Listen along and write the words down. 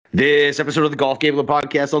This episode of the Golf Gambling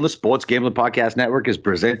Podcast on the Sports Gambling Podcast Network is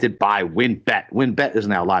presented by WynnBET. WynnBET is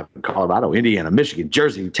now live in Colorado, Indiana, Michigan,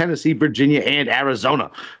 Jersey, Tennessee, Virginia, and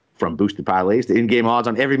Arizona. From boosted parlays to in-game odds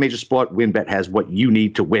on every major sport, WynnBET has what you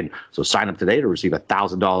need to win. So sign up today to receive a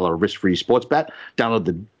 $1,000 risk-free sports bet. Download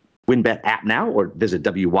the WynnBET app now or visit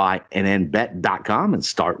wynnbet.com and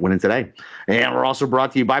start winning today. And we're also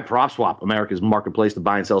brought to you by PropSwap, America's marketplace to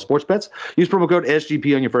buy and sell sports bets. Use promo code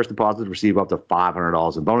SGP on your first deposit to receive up to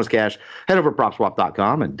 $500 in bonus cash. Head over to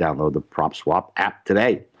PropSwap.com and download the PropSwap app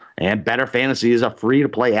today. And Better Fantasy is a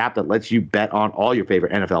free-to-play app that lets you bet on all your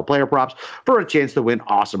favorite NFL player props for a chance to win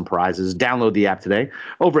awesome prizes. Download the app today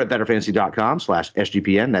over at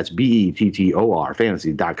betterfantasy.com/SGPN. That's BETTOR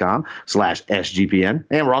fantasy.com/SGPN.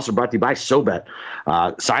 And we're also brought to you by SoBet.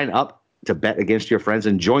 Sign up to bet against your friends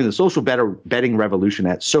and join the social betting revolution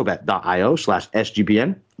at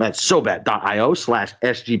SoBet.io/SGPN. That's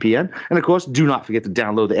SoBet.io/SGPN. And of course, do not forget to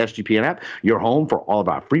download the SGPN app, your home for all of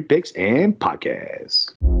our free picks and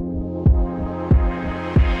podcasts.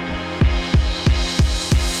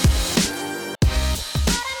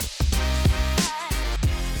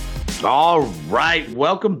 All right,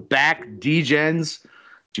 welcome back, D-Gens.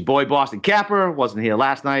 It's your boy Boston Capper wasn't here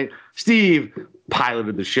last night. Steve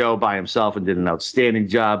piloted the show by himself and did an outstanding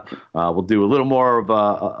job. We'll do a little more of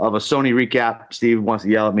a Sony recap. Steve wants to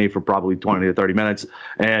yell at me for probably 20 to 30 minutes,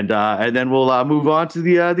 and then we'll move on to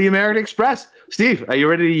the American Express. Steve, are you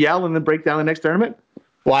ready to yell and then break down the next tournament?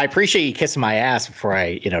 Well, I appreciate you kissing my ass before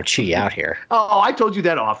I, cheat out here. Oh, I told you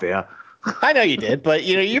that off air. I know you did, but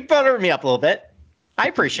you buttered me up a little bit. I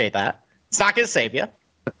appreciate that. It's not going to save you.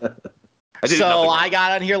 I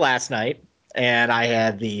got on here last night, and I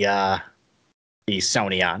had the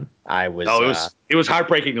Sony on. I was. It was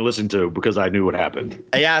heartbreaking to listen to because I knew what happened.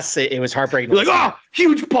 Yes, it was heartbreaking.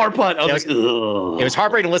 Huge par putt. It was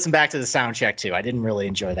heartbreaking to listen back to the sound check too. I didn't really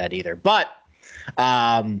enjoy that either. But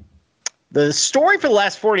the story for the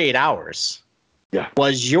last 48 hours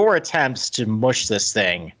was your attempts to mush this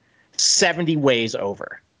thing 70 ways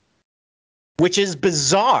over, which is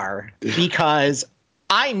bizarre because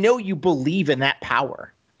I know you believe in that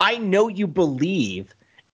power. I know you believe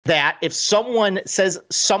that if someone says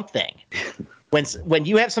something, when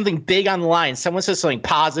you have something big on the line, someone says something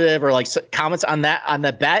positive or like comments on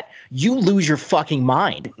the bet, you lose your fucking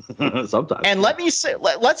mind. Sometimes. And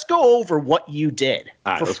let's go over what you did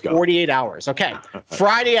for 48 hours. Okay,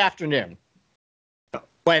 Friday afternoon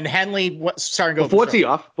when Henley started going before tee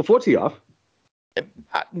off.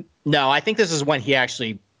 No, I think this is when he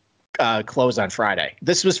actually closed on Friday.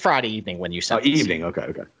 This was Friday evening when you said evening.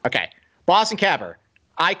 Okay. Boston Capper,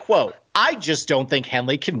 I quote, "I just don't think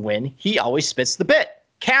Henley can win. He always spits the bit."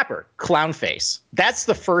 Capper, clown face. That's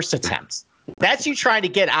the first attempt. That's you trying to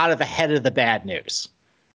get out of the head of the bad news.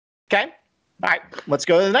 Okay? All right, let's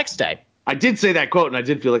go to the next day. I did say that quote, and I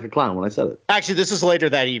did feel like a clown when I said it. Actually, this is later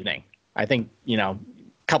that evening. I think, a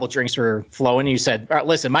couple drinks were flowing. You said, all right,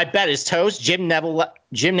 listen, my bet is toast. Jim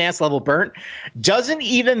Nantz level burnt. Doesn't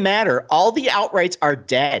even matter. All the outrights are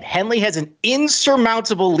dead. Henley has an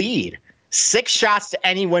insurmountable lead. 6 shots to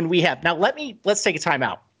anyone we have. Now, let's take a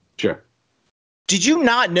timeout. Sure. Did you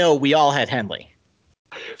not know we all had Henley?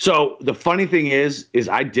 So the funny thing is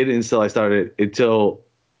I didn't until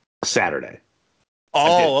Saturday.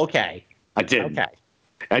 Oh, okay. I didn't. Okay.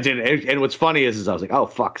 I didn't. And what's funny is I was like, oh,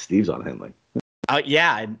 fuck, Steve's on Henley.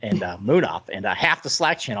 Yeah, and Moonoff, and half the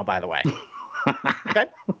Slack channel, by the way. Okay.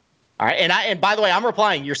 All right, and by the way, I'm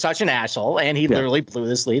replying, you're such an asshole, and he literally blew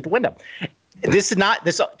this lead at the window. This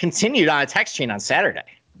continued on a text chain on Saturday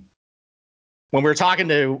when we were talking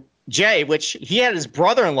to Jay, which he had his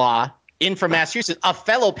brother-in-law in from Massachusetts, a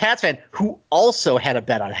fellow Pats fan who also had a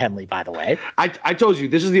bet on Henley, by the way. I told you,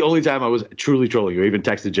 this is the only time I was truly trolling you. I even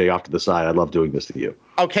texted Jay off to the side. I love doing this to you.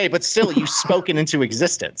 Okay, but still, you've spoken into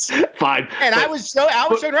existence. Fine. And I was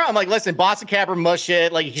showing around. I'm like, listen, Boston Capper mush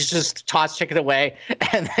it. Like, he's just tossed chicken away.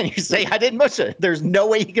 And then you say, I didn't mush it. There's no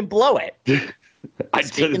way he can blow it.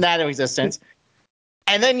 Speaking that into existence.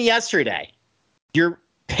 And then yesterday, you're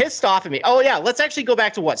pissed off at me. Oh, yeah, let's actually go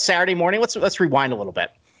back to Saturday morning? Let's rewind a little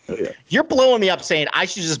bit. Oh, yeah. You're blowing me up saying I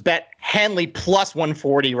should just bet Henley plus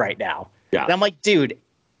 140 right now. Yeah. And I'm like, dude,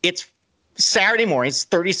 it's Saturday morning. It's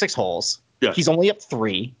 36 holes. Yeah. He's only up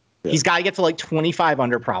 3. Yeah. He's got to get to like 25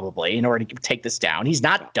 under probably in order to take this down. He's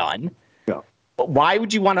not done. Yeah. But why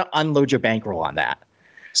would you want to unload your bankroll on that?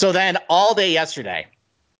 So then all day yesterday,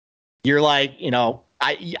 you're like, you owe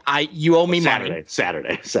me money.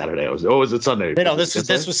 Saturday. Was it Sunday? No, this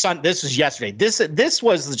was yesterday. This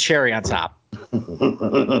was the cherry on top.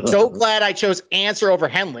 So glad I chose Answer over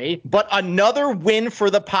Henley, but another win for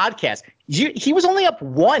the podcast. He was only up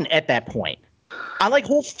 1 at that point. On like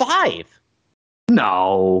hole 5.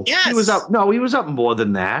 No. Yes. He was up. No, he was up more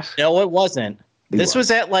than that. No, it wasn't. This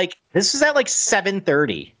was at like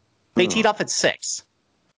 7:30. They teed off at 6.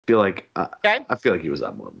 I feel like Okay. I feel like he was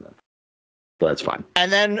up more than that. But that's fine.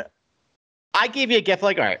 And then I gave you a gift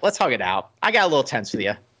like, all right, let's hug it out. I got a little tense with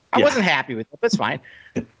you. I wasn't happy with it, but it's fine.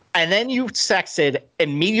 And then you texted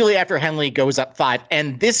immediately after Henley goes up 5.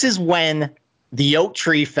 And this is when the oak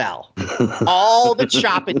tree fell. All the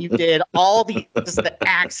chopping you did, all the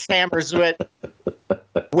axe hammers with it.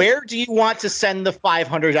 Where do you want to send the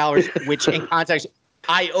 $500, which in context,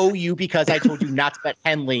 I owe you because I told you not to bet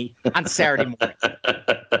Henley on Saturday morning.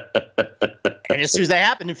 And as soon as that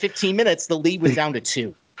happened, in 15 minutes, the lead was down to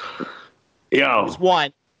 2. Yo. It was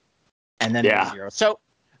 1, and then it was 0. So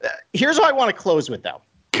here's what I want to close with, though.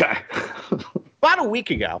 Okay. About a week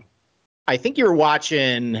ago, I think you were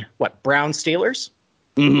watching, Brown Steelers?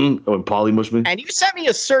 Mm-hmm. When Paulie mushed me. And you sent me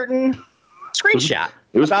a certain screenshot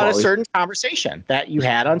about a certain conversation that you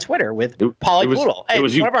had on Twitter with Paulie Poodle. It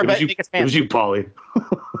was you, one of our biggest fans. It was you, Paulie.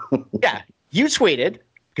 Yeah. You tweeted,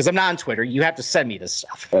 because I'm not on Twitter, you have to send me this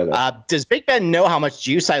stuff. Does Big Ben know how much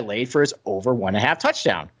juice I laid for his over 1.5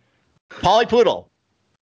 touchdown? Paulie Poodle.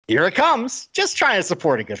 Here it comes. Just trying to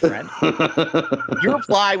support a good friend. You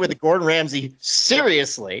reply with a Gordon Ramsay,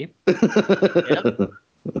 seriously. Yep.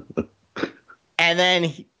 And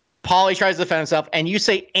then Paulie tries to defend himself, and you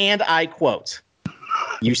say, and I quote,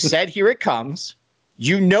 you said, here it comes.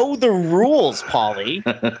 You know the rules, Paulie.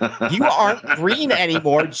 You aren't green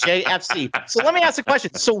anymore, JFC. So let me ask a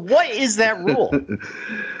question. So what is that rule?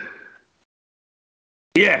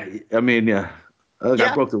 Yeah, I mean, I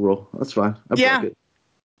broke the rule. That's fine. I broke it.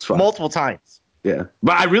 It's fine. Multiple times. Yeah,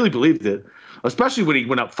 but I really believed it, especially when he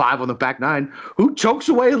went up 5 on the back 9. Who chokes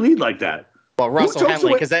away a lead like that? Well, Russell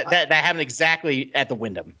Henley, because that happened exactly at the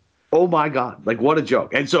Wyndham. Oh my God! Like, what a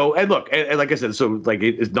joke! And so, and look, and like I said, so like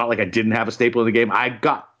it's not like I didn't have a staple in the game. I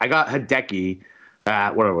got Hideki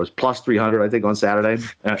at whatever it was plus 300, I think, on Saturday.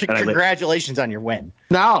 Congratulations on your win.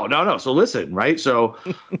 No. So listen, right? So,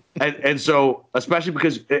 and so especially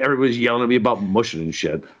because everybody's yelling at me about mushing and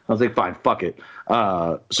shit. I was like, fine, fuck it.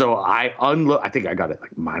 So I think I got it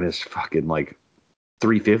like minus fucking like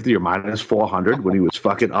 350 or minus 400 when he was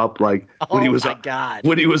fucking up when he was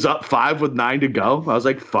up 5 with 9 to go. I was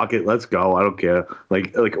like, fuck it, let's go. I don't care.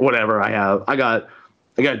 Like whatever I have. I got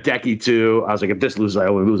Decky too. I was like, if this loses, I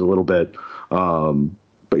only lose a little bit.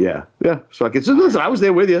 But yeah. So listen, I was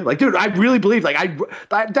there with you. Like, dude, I really believe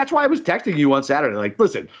that's why I was texting you on Saturday. Like,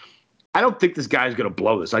 listen, I don't think this guy's gonna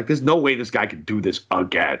blow this. Like, there's no way this guy can do this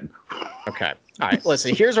again. Okay. All right.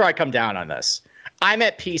 Listen, here's where I come down on this. I'm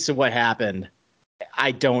at peace with what happened.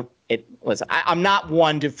 I'm not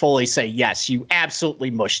one to fully say, yes, you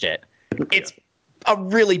absolutely mushed it. It's a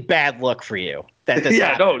really bad look for you that this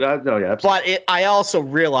happened. Yeah. But I also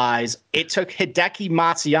realize it took Hideki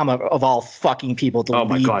Matsuyama, of all fucking people, to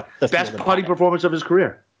lead the best putting performance of his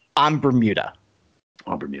career. On Bermuda.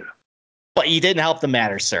 But you didn't help the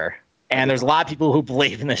matter, sir. And there's a lot of people who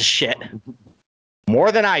believe in this shit.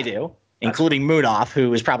 More than I do, including Moonoff,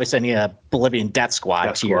 who is probably sending a Bolivian death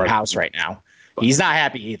squad to your house right now. He's not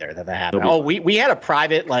happy either that happened. Oh, we had a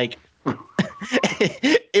private,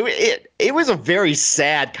 it was a very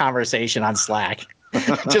sad conversation on Slack.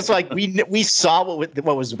 Just like we saw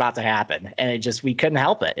what was about to happen, and we couldn't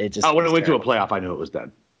help it. When it went to a playoff, I knew it was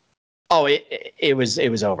done. Oh, it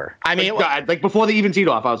was over. I mean, before they even teed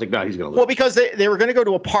off, I was like, no, he's gonna lose. Well, because they were going to go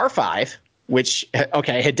to a par 5. Which,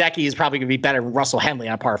 Hideki is probably going to be better than Russell Henley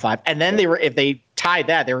on par 5. And then if they tied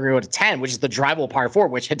that, they were going to go to 10, which is the drivable par 4,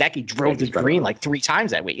 which Hideki drove the green like 3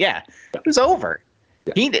 times that week. Yeah. It was over.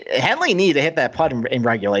 Yeah. Henley needed to hit that putt in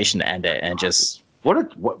regulation to end it, and just what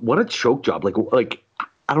a choke job. Like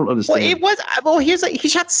I don't understand. Well, he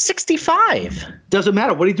shot 65. Doesn't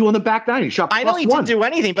matter. What did he do on the back 9? He shot plus 1. I know he didn't do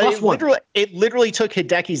anything, but it literally took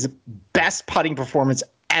Hideki's best putting performance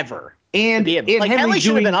ever. And Henley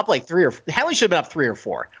should have been up Henley should have been up 3 or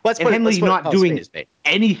 4. Henley's not doing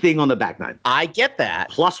anything on the back 9. I get that.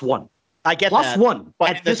 Plus 1. I get plus that. Plus 1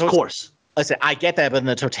 at this course. Listen, I get that, but in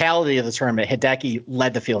the totality of the tournament, Hideki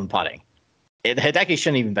led the field in putting. Hideki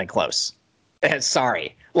shouldn't even been close.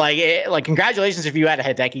 Sorry. Congratulations if you had a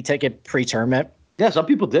Hideki ticket pre-tournament. Yeah, some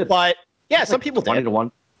people did. But some people did.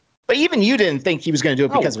 20-1. But even you didn't think he was going to do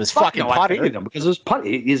it because of his fucking putting. Because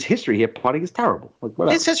his history here putting is terrible.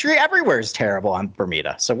 His history everywhere is terrible on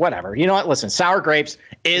Bermuda. So whatever. You know what? Listen, sour grapes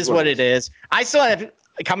is what it is. I still have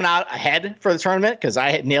coming out ahead for the tournament because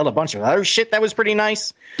I had nailed a bunch of other shit that was pretty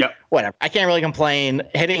nice. Yep. Whatever. I can't really complain.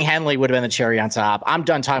 Hitting Henley would have been the cherry on top. I'm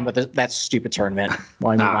done talking about that stupid tournament.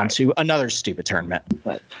 Well, I move on to another stupid tournament.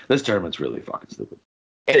 This tournament's really fucking stupid.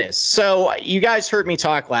 It is. So you guys heard me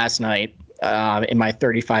talk last night in my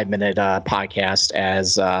 35-minute podcast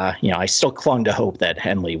as, I still clung to hope that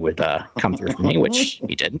Henley would come through for me, which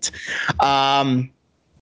he didn't.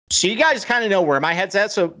 So you guys kind of know where my head's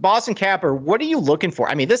at. So Boston Capper, what are you looking for?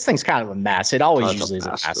 I mean, this thing's kind of a mess. It always usually is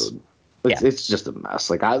a mess. It's just a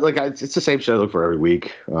mess. It's the same shit I look for every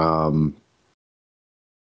week.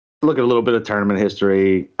 Look at a little bit of tournament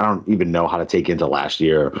history. I don't even know how to take into last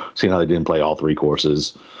year, seeing how they didn't play all three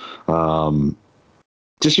courses.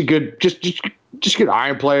 Just good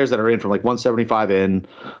iron players that are in from like 175 in.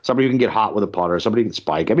 Somebody who can get hot with a putter. Somebody who can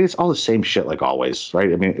spike. I mean, it's all the same shit like always,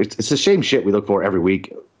 right? I mean, it's the same shit we look for every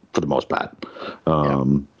week for the most part.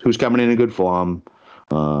 Who's coming in good form?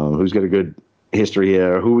 Who's got a good history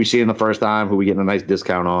here? Who we seeing the first time? Who we getting a nice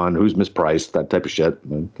discount on? Who's mispriced? That type of shit.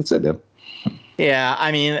 That's it, yeah. Yeah,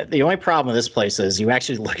 I mean, the only problem with this place is you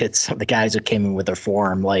actually look at some of the guys who came in with their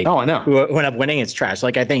form, like, I know. who end up winning, it's trash.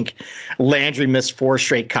 Like, I think Landry missed 4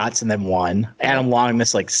 straight cuts and then won. Adam Long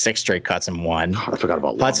missed like 6 straight cuts and won. I forgot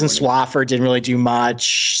about Hudson Swafford didn't really do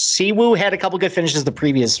much. Siwoo had a couple good finishes the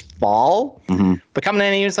previous fall, but coming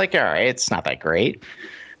in, he was like, all right, it's not that great.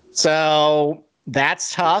 So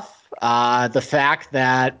that's tough. The fact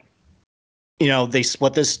that, they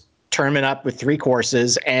split this tournament up with 3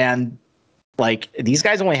 courses and like these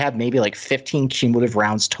guys only have maybe like 15 cumulative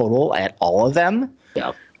rounds total at all of them.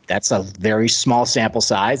 Yeah. That's a very small sample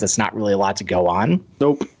size. That's not really a lot to go on.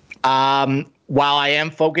 Nope. While I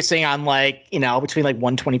am focusing on between like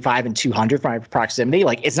 125 and 200 for my proximity,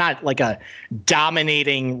 like it's not like a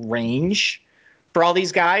dominating range for all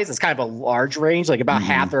these guys. It's kind of a large range, like about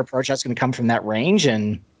half their approach that's going to come from that range.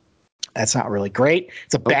 And that's not really great.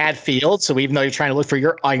 It's a bad field. So even though you're trying to look for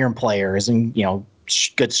your iron players and,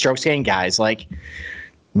 good strokes gain guys, like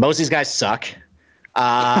most of these guys suck.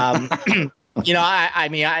 I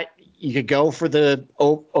mean, you could go for the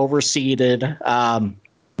overseeded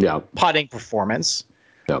putting performance,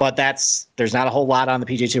 but there's not a whole lot on the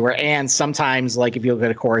PGA Tour. And sometimes, like if you look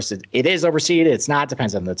at a course, it is overseeded. It's not.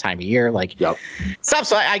 Depends on the time of year. Stuff.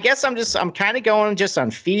 So I guess I'm kind of going just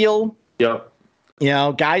on feel. Yep.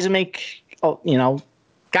 Guys who make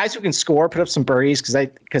guys who can score, put up some birdies,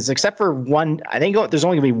 because except for one, I think there's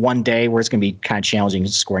only going to be one day where it's going to be kind of challenging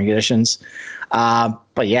scoring conditions.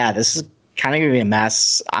 But yeah, this is kind of going to be a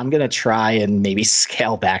mess. I'm going to try and maybe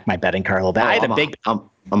scale back my betting card a little bit. I'm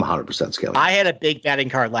 100% scaling. I had a big betting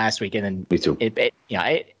card last week, and then me too.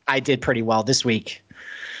 I did pretty well this week.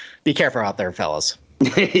 Be careful out there, fellas.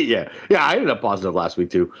 yeah. I ended up positive last week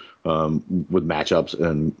too, with matchups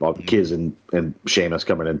and Kiz and Seamus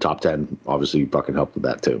coming in top 10. Obviously, fucking helped with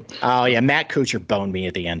that too. Oh yeah, Matt Kuchar boned me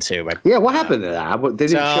at the end too. But, what happened to that? They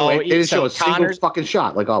didn't show a single fucking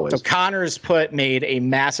shot like always. So Connors made a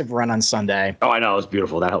massive run on Sunday. Oh, I know, it was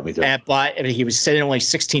beautiful. That helped me too. But he was sitting only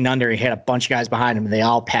 16 under. He had a bunch of guys behind him, and they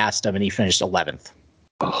all passed him, and he finished 11th.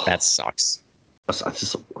 Oh, that sucks. That's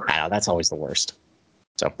just the worst. I know, that's always the worst.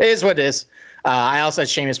 So it is what it is. I also had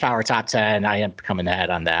Seamus Power top 10. I am coming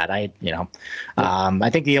ahead on that. I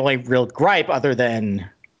think the only real gripe other than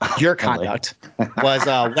your conduct was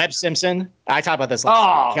Webb Simpson. I talked about this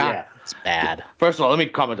last week. God, yeah. It's bad. First of all, let me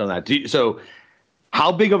comment on that. So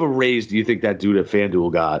how big of a raise do you think that dude at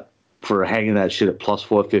FanDuel got for hanging that shit at plus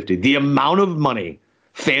 450? The amount of money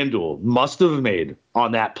FanDuel must have made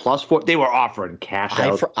on that plus 4. They were offering cash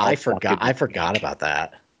out. I forgot about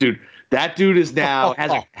that. Dude, that dude is now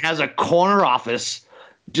has a corner office,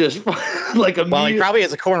 just like a. Well, he probably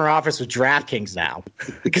has a corner office with DraftKings now,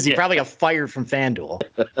 because he probably got fired from FanDuel.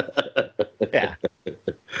 Yeah,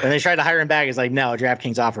 and they tried to hire him back. He's like, no,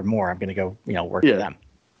 DraftKings offered more. I'm going to go, work for them.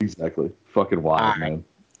 Exactly. Fucking wild, man.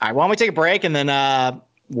 All right, why don't we take a break and then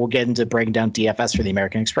we'll get into breaking down DFS for the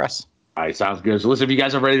American Express. All right, sounds good. So listen, if you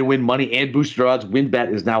guys are ready to win money and boost your odds,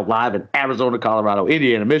 WynnBET is now live in Arizona, Colorado,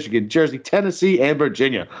 Indiana, Michigan, Jersey, Tennessee, and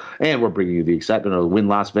Virginia. And we're bringing you the excitement of Wynn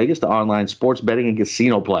Las Vegas, the online sports betting and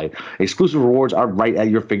casino play. Exclusive rewards are right at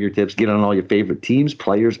your fingertips. Get on all your favorite teams,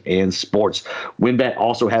 players, and sports. WynnBET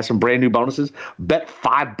also has some brand new bonuses. Bet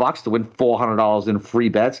 $5 to win $400 in free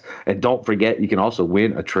bets. And don't forget, you can also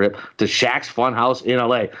win a trip to Shaq's Funhouse in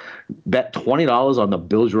LA. Bet $20 on the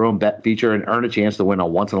Build Your Own Bet feature and earn a chance to win a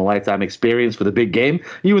once-in-a-lifetime experience for the big game.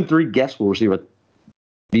 You and 3 guests will receive a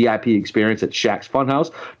VIP experience at Shaq's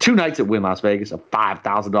Funhouse, 2 nights at Wynn Las Vegas, a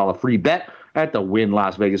 $5,000 free bet at the Wynn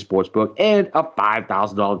Las Vegas Sportsbook, and a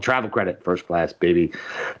 $5,000 travel credit. First class, baby.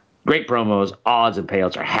 Great promos, odds, and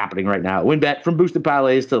payouts are happening right now. WinBet, from boosted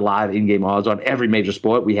parlays to live in-game odds on every major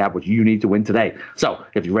sport, we have what you need to win today. So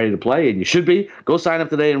if you're ready to play, and you should be, go sign up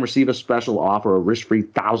today and receive a special offer, a risk-free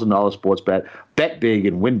 $1,000 sports bet. Bet big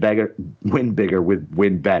and win bigger with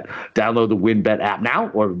WinBet. Download the WinBet app now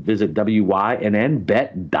or visit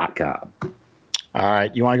wynnbet.com. All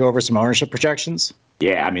right, you want to go over some ownership projections?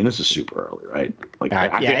 Yeah, I mean, this is super early, right? Like,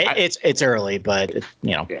 it's early, but it's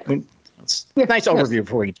a nice overview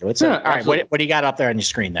before you do it. So, all right, what do you got up there on your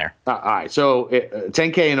screen there? All right, so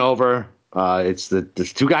 10K and over. It's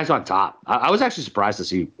there's two guys on top. I was actually surprised to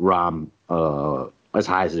see Rom as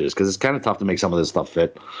high as it is, because it's kind of tough to make some of this stuff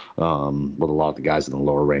fit with a lot of the guys in the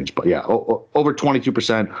lower range. But yeah, over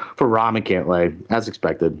 22% for Rom and Cantlay, as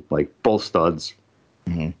expected. Like, both studs.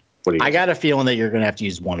 Mm-hmm. I got a feeling that you're going to have to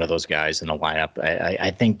use one of those guys in the lineup.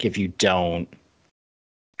 I think if you don't,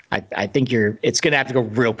 I think it's going to have to go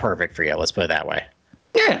real perfect for you. Let's put it that way.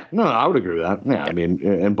 Yeah, no, I would agree with that. Yeah, I mean,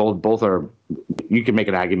 and both are. You can make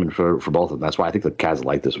an argument for both of them. That's why I think the Cavs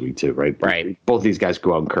light this week too, right? Right. Both of these guys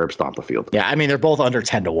go out and curb stomp the field. Yeah, I mean, they're both under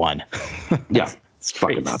 10-1. Yeah, it's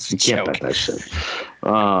fucking nuts. You can't bet that shit.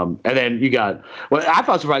 And then you got. Well, I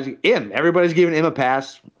thought surprising. Everybody's giving him a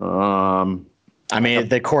pass. I mean,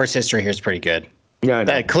 the course history here is pretty good.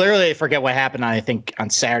 Yeah, clearly they forget what happened on, I think, on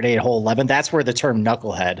Saturday at hole 11. That's where the term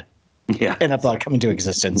knucklehead ended up coming to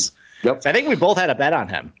existence. Yep. So I think we both had a bet on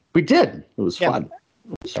him. We did. It was fun.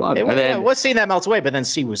 It was fun. And then was seeing that melts away, but then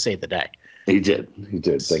Siwoo saved the day. He did.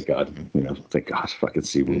 Thank God. Thank God. Fucking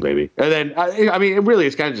Siwoo, baby. And then, I mean, it really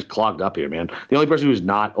is kind of just clogged up here, man. The only person who's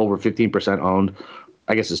not over 15% owned,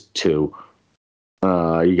 I guess, is two.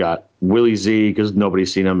 You got Willie Z, because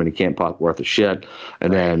nobody's seen him and he can't pop worth a shit.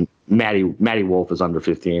 And then Matty Wolf is under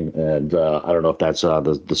 15, and I don't know if that's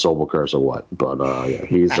the Sobel curse or what, but yeah,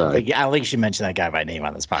 he's. I don't think you should mention that guy by name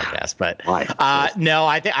on this podcast, but no,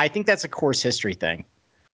 I think that's a course history thing.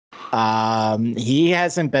 He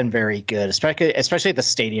hasn't been very good, especially at the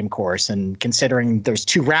stadium course, and considering there's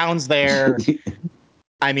 2 rounds there.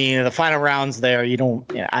 I mean, the final rounds there, I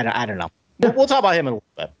don't know. We'll talk about him in a little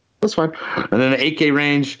bit. That's fine. And then the 8K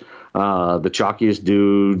range, the chalkiest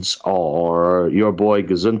dudes are your boy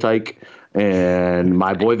Gesundheit and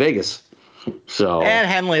my boy Vegas. So and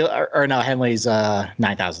Henley, Henley's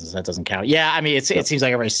 9,000. So that doesn't count. Yeah, I mean, it seems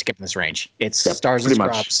like everybody's skipping this range. It's stars and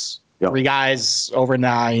scrubs, 3 guys over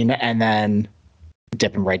 9, and then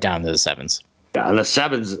dipping right down to the 7s. Yeah, and the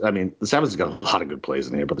 7s, I mean, the 7s got a lot of good plays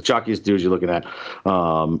in here, but the chalkiest dudes you're looking at,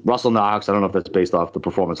 Russell Knox, I don't know if that's based off the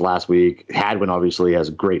performance last week. Hadwin obviously has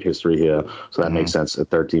a great history here, so that makes sense at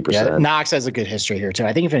 13%. Yeah, Knox has a good history here, too.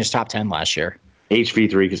 I think he finished top 10 last year.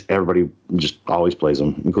 HV3, because everybody just always plays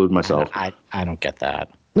him, including myself. I don't get that.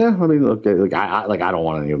 Yeah, I mean, look, I don't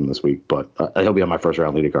want any of them this week, but he'll be on my first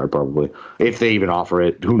round leader card probably, if they even offer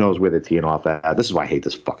it. Who knows where they're teeing off at? This is why I hate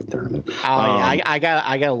this fucking tournament. I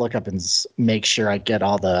gotta look up and make sure I get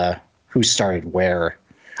all the who started where.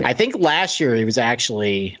 Yeah. I think last year he was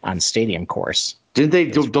actually on stadium course. Didn't they?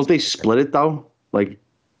 Don't they split it though? Like,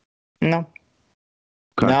 no,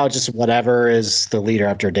 no, just whatever is the leader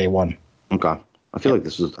after day 1. Okay. I feel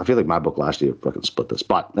like my book last year fucking split the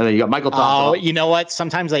spot. And then you got Michael Thompson. Oh, you know what?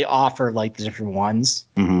 Sometimes they offer like the different ones,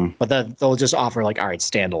 but then they'll just offer like, all right,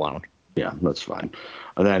 standalone. Yeah, that's fine.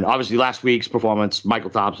 And then obviously last week's performance, Michael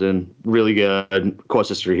Thompson, really good. Course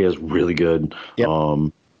history here is really good.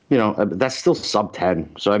 Yep. That's still sub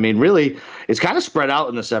 10. So I mean, really, it's kind of spread out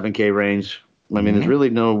in the 7K range. I mean, there's really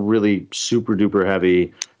no really super duper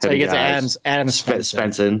heavy. So you get guys. to Adams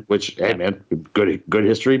Svensson, which hey man, good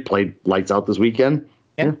history. Played lights out this weekend.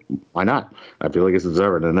 Yeah, why not? I feel like it's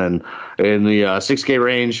deserving. And then in the 6K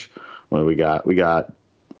range, what do we got? We got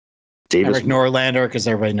Davis Eric Norlander, because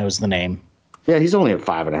everybody knows the name. Yeah, he's only at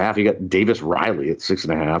 5.5. You got Davis Riley at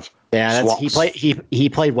 6.5. Yeah, he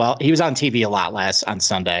played well. He was on TV a lot on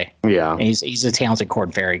Sunday. Yeah, and he's a talented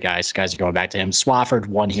Corn Ferry guy. So guys are going back to him. Swafford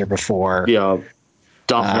won here before. Yeah,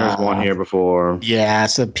 Duffner's won here before. Yeah,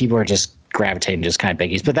 so people are just gravitating just kind of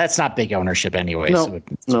biggies, but that's not big ownership anyway. No,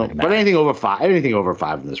 but anything over 5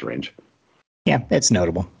 in this range. Yeah, it's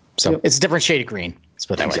notable. So it's a different shade of green. Let's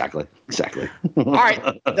put that way. Exactly. All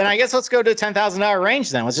right, then I guess let's go to the $10,000 range.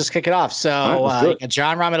 Then let's just kick it off. So you got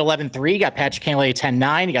John Rahm at 11.3, you got Patrick Cantlay at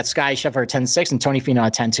 10.9, you got Sky Scheffler at 10.6, and Tony Finau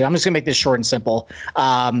at 10.2. I'm just gonna make this short and simple.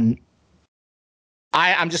 I'm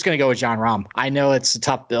just gonna go with John Rahm. I know it's a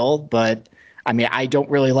tough build, but I mean, I don't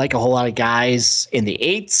really like a whole lot of guys in the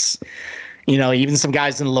 8s. Even some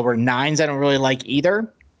guys in the lower 9s I don't really like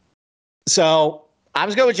either. So I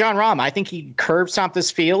was going with John Rahm. I think he curb stomped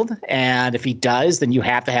this field, and if he does, then you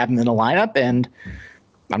have to have him in the lineup. And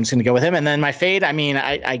I'm just going to go with him. And then my fade, I mean,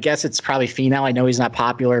 I guess it's probably Finau. I know he's not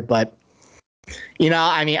popular, but, you know,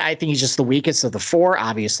 I mean, I think he's just the weakest of the four,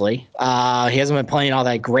 obviously. He hasn't been playing all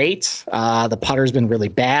that great. The putter's been really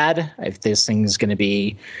bad. If this thing's going to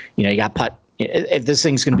be, you know, you got putt. If this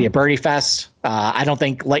thing's going to be a birdie fest, I don't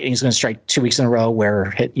think Lightning's going to strike 2 weeks in a row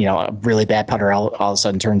where, you know, a really bad putter all of a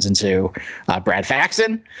sudden turns into Brad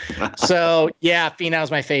Faxon. So, yeah,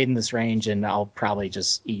 Finau's my fade in this range, and I'll probably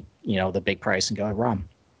just eat, you know, the big price and go with Rahm.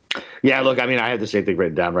 Yeah, look, I mean, I have the same thing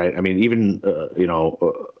written down, right? I mean, even, you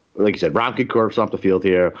know, like you said, Rahm could curve off the field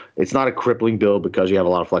here. It's not a crippling build because you have a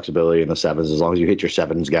lot of flexibility in the sevens as long as you hit your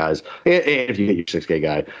sevens guys, and if you hit your 6K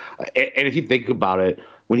guy. And if you think about it,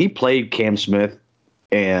 when he played Cam Smith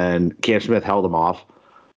and Cam Smith held him off,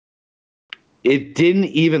 it didn't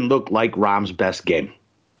even look like Rahm's best game.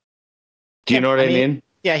 Do you know what I mean?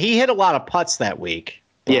 Yeah, he hit a lot of putts that week.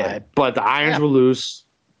 But the irons were loose.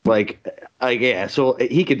 Yeah, so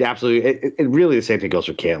he could absolutely. It really the same thing goes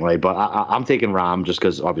for Cantlay, but I'm taking Rahm just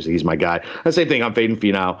because obviously he's my guy. The same thing. I'm fading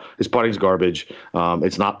Finau. His putting's garbage.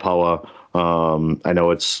 It's not Poa. I know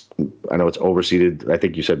it's overseeded. I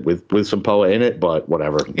think you said with some Poa in it, but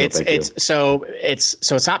whatever. It's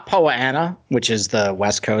not Poa Anna, which is the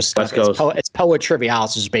West Coast stuff. It's Poa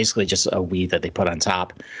Trivialis, which is basically just a weed that they put on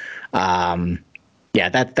top. Yeah,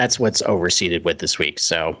 that's what's overseeded with this week.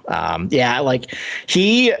 So, yeah, like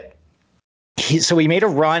so we made a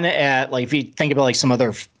run at, like, if you think about like some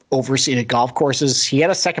other overseeded golf courses, he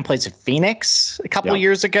had a second place at Phoenix a couple of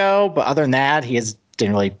years ago, but other than that,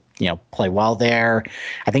 didn't really, you know, play well there.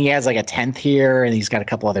 I think he has like a 10th here, and he's got a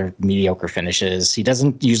couple other mediocre finishes. He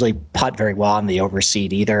doesn't usually putt very well on the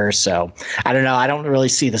overseed either. So I don't know. I don't really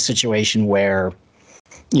see the situation where,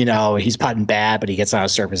 you know, he's putting bad, but he gets on a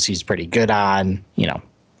surface he's pretty good on. You know,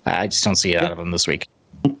 I just don't see it out of him this week.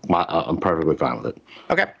 I'm perfectly fine with it.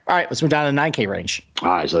 Okay. All right. Let's move down to the 9K range. All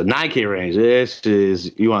right. So the 9K range. This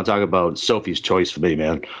is, you want to talk about Sophie's choice for me,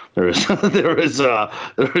 man. There is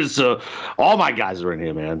all my guys are in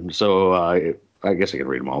here, man. So I guess I can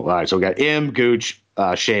read them all. All right. So we got M, Gooch,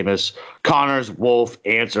 Seamus, Connors, Wolf,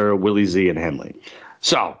 Answer, Willie Z, and Henley.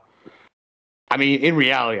 So, I mean, in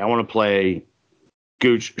reality, I want to play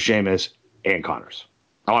Gooch, Seamus, and Connors.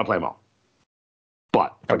 I want to play them all.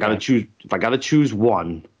 But if I gotta choose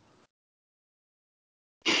one,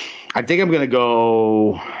 I think I'm gonna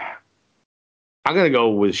go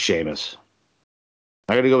with Seamus.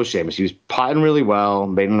 I gotta go with Seamus. He was putting really well,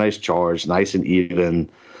 made a nice charge, nice and even.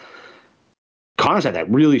 Connors had that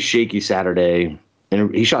really shaky Saturday,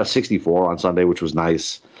 and he shot a 64 on Sunday, which was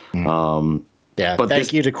nice. Yeah, but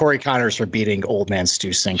thank you to Corey Connors for beating Old Man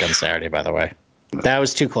Stu Sink on Saturday, by the way. That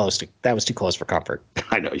was too close for comfort.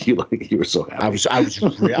 I know you were so happy. I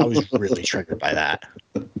was really triggered by that.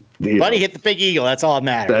 Yeah. But he hit the big eagle. That's all that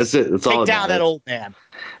matters. That's it. That's all. Take down that old man.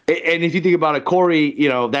 And if you think about it, Corey, you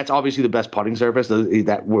know, that's obviously the best putting surface.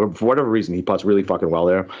 That for whatever reason he putts really fucking well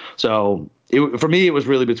there. So for me, it was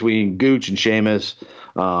really between Gooch and Seamus.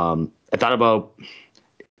 I thought about.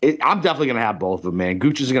 I'm definitely going to have both of them, man.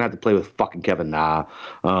 Gooch is going to have to play with fucking Kevin Na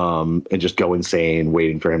and just go insane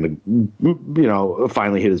waiting for him to, you know,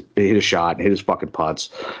 finally hit his shot and hit his fucking putts.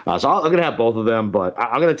 So I'm going to have both of them, but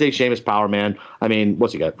I'm going to take Seamus Power, man. I mean,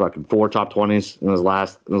 what's he got? Fucking 4 top 20s in his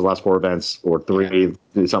last 4 events, or 3,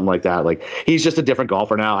 something like that. Like, he's just a different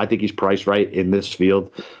golfer now. I think he's priced right in this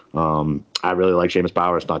field. I really like Seamus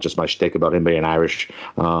Power. It's not just my shtick about him being Irish.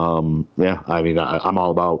 Yeah, I mean, I'm all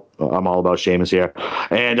about Seamus here,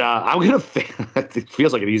 and I'm gonna. It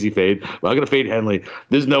feels like an easy fade, but I'm gonna fade Henley.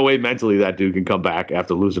 There's no way mentally that dude can come back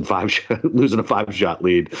after losing a 5-shot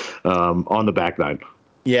lead on the back nine.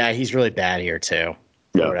 Yeah, he's really bad here too.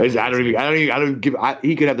 Yeah,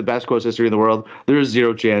 he could have the best course history in the world. There is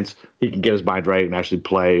zero chance he can get his mind right and actually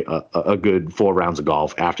play a good 4 rounds of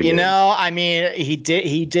golf after. You know, I mean, he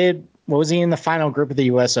did. What was he in the final group of the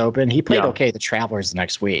U.S. Open? He played okay. The Travelers the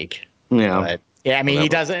next week. Yeah, but, yeah. I mean, he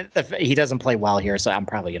doesn't play well here, so I'm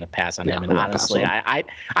probably going to pass on him. And honestly, I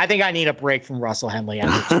think I need a break from Russell Henley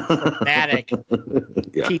after dramatic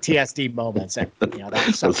PTSD moments. And, you know,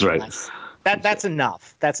 that's right. That's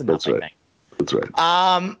enough. That's enough. I think. That's right.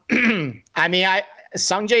 I mean,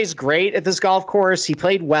 Sungjae's great at this golf course. He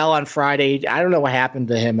played well on Friday. I don't know what happened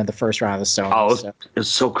to him in the first round of the Stone. Oh, it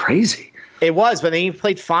was so crazy. It was, but then he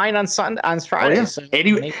played fine on Friday. Oh, yeah. So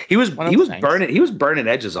and he was burning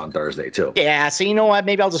edges on Thursday too. Yeah, so you know what?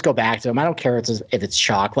 Maybe I'll just go back to him. I don't care if it's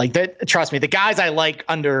chalk. Like, trust me, the guys I like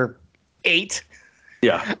under 8.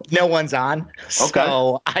 Yeah, no one's on. Okay.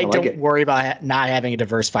 So I don't worry about not having a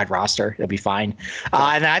diversified roster. It'll be fine.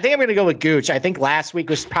 And I think I'm going to go with Gooch. I think last week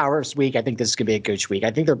was Power's week. I think this is going to be a Gooch week. I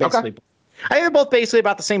think they're both basically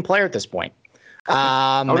about the same player at this point.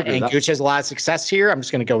 And Gooch has a lot of success here. I'm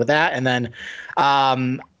just going to go with that. And then,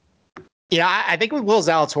 I think with Will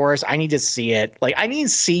Zalatoris, I need to see it. Like, I need to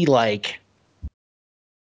see, like,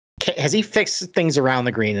 has he fixed things around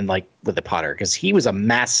the green and, like, with the putter? Because he was a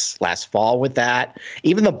mess last fall with that.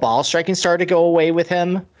 Even the ball striking started to go away with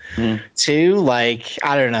him, too. Like,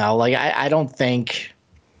 I don't know. Like, I don't think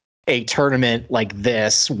a tournament like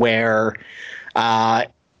this where,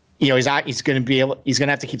 he's going to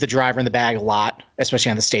have to keep the driver in the bag a lot,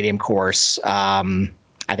 especially on the stadium course. I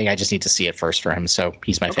think I just need to see it first for him. So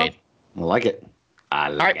he's my fave. I like it. I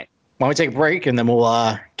like it. Why don't we take a break and then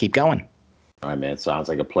we'll keep going. All right, man. Sounds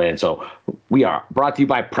like a plan. So we are brought to you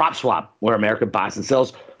by PropSwap, where America buys and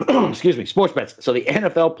sells, sports bets. So the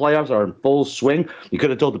NFL playoffs are in full swing. You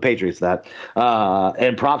could have told the Patriots that.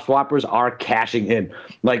 And prop swappers are cashing in.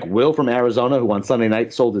 Like Will from Arizona, who on Sunday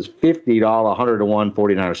night sold his $50 100-to-1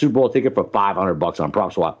 49er Super Bowl ticket for $500 on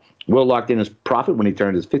PropSwap. Will locked in his profit when he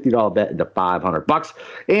turned his $50 bet into $500,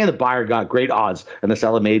 and the buyer got great odds, and the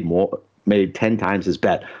seller made 10 times his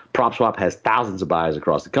bet. PropSwap has thousands of buyers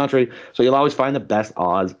across the country, so you'll always find the best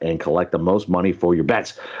odds and collect the most money for your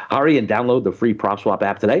bets. Hurry and download the free PropSwap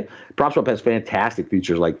app today. PropSwap has fantastic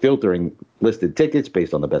features like filtering listed tickets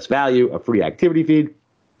based on the best value, a free activity feed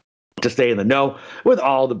to stay in the know with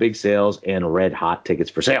all the big sales and red hot tickets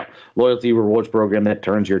for sale. Loyalty rewards program that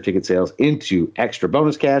turns your ticket sales into extra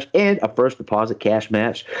bonus cash and a first deposit cash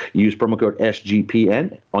match. Use promo code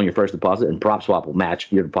SGPN on your first deposit, and PropSwap will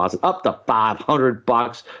match your deposit up to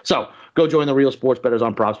 $500. So go join the real sports bettors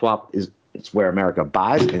on PropSwap. It's where America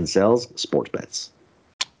buys and sells sports bets.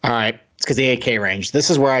 All right. It's because the 8K range. This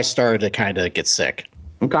is where I started to kind of get sick.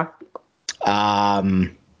 Okay.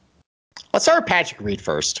 Let's start with Patrick Reed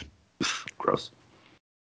first. Gross.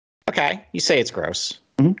 Okay, you say it's gross.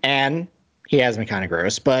 And he has been kind of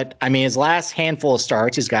gross. But, I mean, his last handful of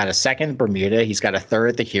starts, he's got a second at Bermuda. He's got a third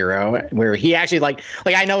at the Hero, where he actually, like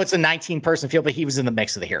I know it's a 19-person field, but he was in the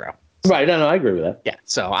mix of the Hero. So, right, no, I agree with that. Yeah,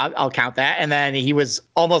 so I'll count that. And then he was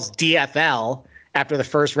almost DFL after the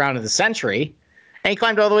first round of the Century, and he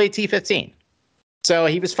climbed all the way to T15. So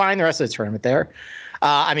he was fine the rest of the tournament there.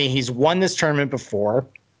 He's won this tournament before.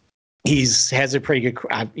 Has a pretty good,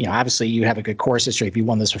 obviously you have a good course history if you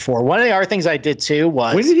won this before. One of the other things I did too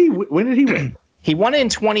was when did he win? He won it in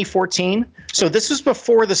 2014. So this was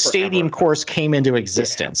before the stadium course came into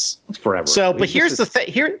existence. It's forever. So, but here's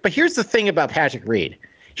the thing about Patrick Reed.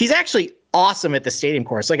 He's actually awesome at the stadium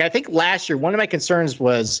course. Like, I think last year, one of my concerns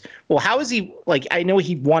was, well, how is he, like, I know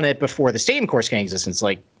he won it before the stadium course came into existence,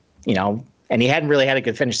 and he hadn't really had a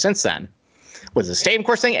good finish since then. Was the stadium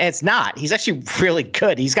course thing? And it's not. He's actually really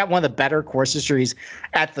good. He's got one of the better course histories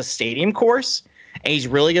at the stadium course, and he's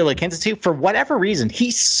really good at Kansas too. For whatever reason,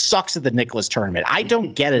 he sucks at the Nicklaus tournament. I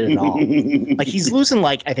don't get it at all. Like, he's losing,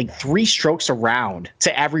 I think 3 strokes around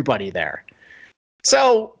to everybody there.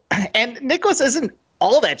 So, and Nicklaus isn't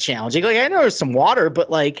all that challenging. Like, I know there's some water, but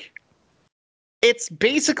it's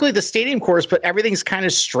basically the stadium course, but everything's kind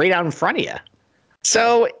of straight out in front of you.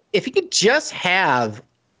 So if you could just have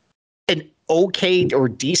an okay or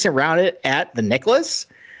decent round at the Nicklaus,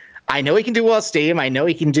 I know he can do well at Stadium. I know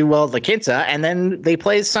he can do well at La Quinta, and then they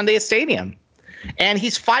play Sunday at Stadium, and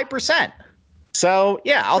he's 5%. So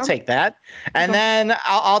yeah, I'll take that. And then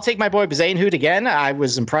I'll take my boy Bezuidenhout again. I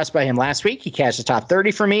was impressed by him last week. He cashed the top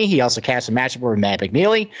 30 for me. He also cashed a matchup with Matt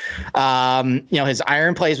McNeely. His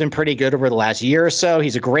iron play has been pretty good over the last year or so.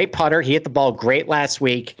 He's a great putter. He hit the ball great last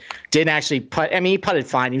week. Didn't actually putt. I mean, he putted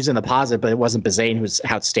fine. He was in the positive, but it wasn't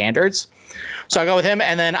Bezuidenhout's standards. So I'll go with him.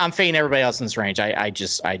 And then I'm fading everybody else in this range. I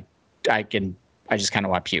just kind of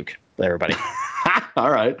want to puke with everybody. All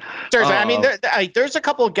right. There's a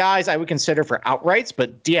couple of guys I would consider for outrights,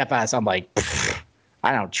 but DFS, I'm like,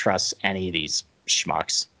 I don't trust any of these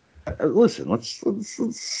schmucks. Listen, let's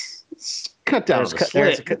cut down.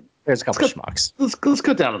 There's a couple of schmucks. Let's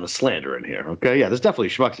cut down on the slander in here, okay? Yeah, there's definitely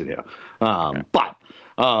schmucks in here. But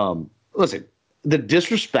listen, the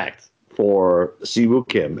disrespect for Siwoo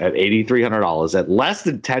Kim at $8,300 at less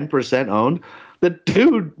than 10% owned, the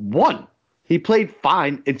dude won. He played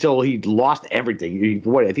fine until he lost everything.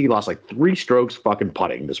 I think he lost 3 strokes fucking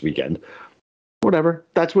putting this weekend. Whatever.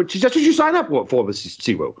 That's what you sign up for with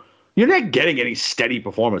Siwoo. You're not getting any steady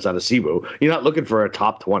performance out of Siwoo. You're not looking for a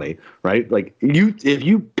top 20, right? If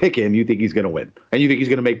you pick him, you think he's going to win, and you think he's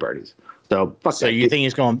going to make birdies. So fuck. So you think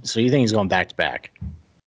he's going back to back?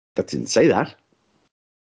 That didn't say that.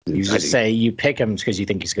 You just say you pick him because you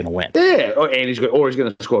think he's going to win. Yeah, and he's going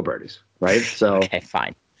to score birdies, right? So okay,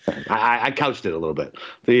 fine. I couched it a little bit.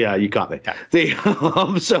 You caught me.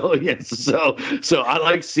 So I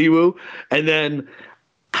like Siwoo, and then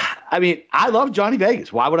I mean, I love Johnny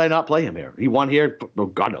Vegas. Why would I not play him here? He won here,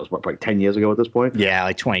 God knows, what, probably 10 years ago at this point? Yeah,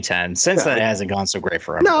 like 2010. Since then, it hasn't gone so great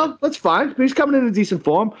for him. No, that's fine. He's coming in decent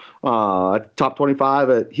form. Top 25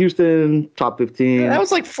 at Houston, top 15. That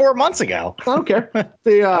was like 4 months ago. I don't care.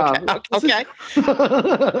 Okay.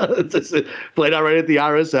 Played out right at the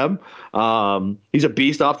RSM. He's a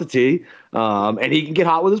beast off the tee, and he can get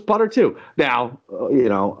hot with his putter too. Now,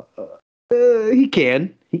 he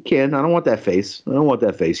can. He can. I don't want that face.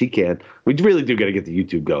 He can. We really do got to get the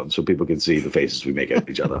YouTube going so people can see the faces we make at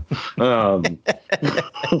each other. Yeah,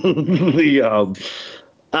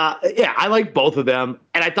 I like both of them,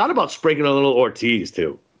 and I thought about sprinkling a little Ortiz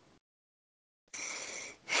too.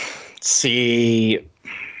 See,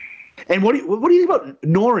 and what do you think about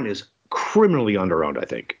Noren? Is criminally underowned, I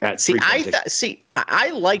think. I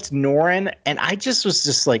liked Noren, and I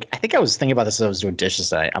was like, I think I was thinking about this as I was doing dishes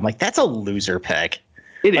tonight. I'm like, that's a loser pick.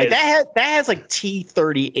 It is. That has like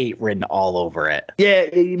T38 written all over it. Yeah,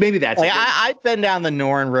 maybe that's like I've been down the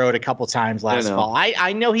Noren road a couple times last fall.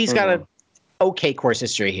 I know he's got an okay course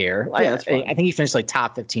history here. I think he finished like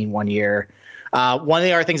top 15 one year. One of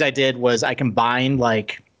the other things I did was I combined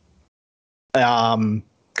like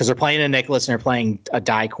because they're playing a Nicklaus and they're playing a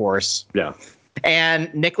die course. Yeah.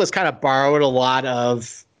 And Nicklaus kind of borrowed a lot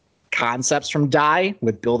of concepts from die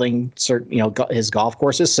with building certain, his golf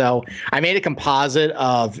courses. So I made a composite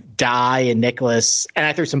of die and Nicklaus, and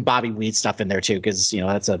I threw some Bobby Weed stuff in there too, because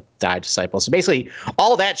that's a die disciple. So basically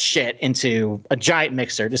all that shit into a giant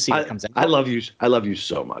mixer to see what comes out. I love you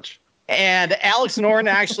so much. And Alex Noren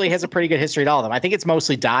actually has a pretty good history at all of them. I think it's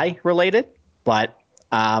mostly die related, but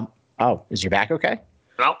is your back okay?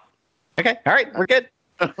 No. Okay. All right. We're good.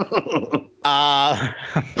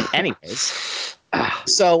 Anyways,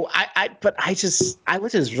 so I looked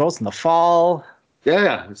at his results in the fall.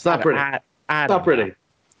 Yeah, it's not pretty. Not pretty.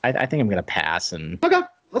 I think I'm gonna pass and. Okay,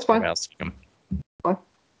 that's fine. Else fine. All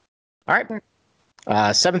right.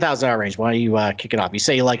 $7,000 range. Why don't you kick it off? You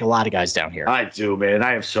say you like a lot of guys down here. I do, man.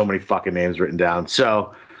 I have so many fucking names written down.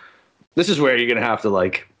 So this is where you're gonna have to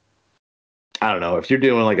I don't know, if you're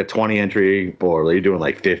doing like a 20 entry or you're doing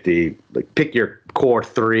like 50, pick your core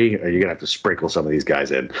 3, or you're gonna have to sprinkle some of these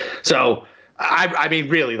guys in. So I mean,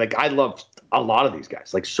 really, I love a lot of these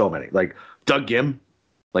guys, so many. Doug Gim,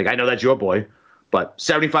 I know that's your boy, but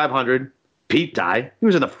 7,500. Pete Dye, he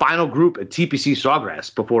was in the final group at TPC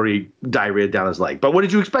Sawgrass before he diarrheaed down his leg. But what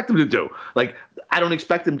did you expect him to do? I don't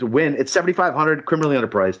expect him to win. It's 7,500, criminally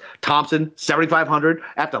underpriced. Thompson, 7,500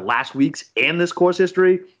 after last week's and this course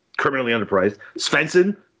history. Criminally underpriced.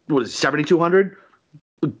 Svensson was 7,200.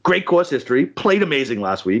 Great course history. Played amazing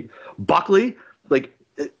last week. Buckley,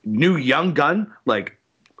 new young gun,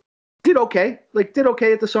 did okay. Did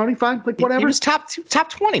okay at the Sony. Fine. Whatever. He was top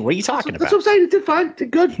 20. What are you talking about? That's what I'm saying. He did fine. Did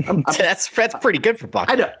good. That's pretty good for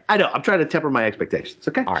Buckley. I know. I'm trying to temper my expectations.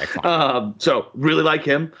 Okay. All right. Fine. So really like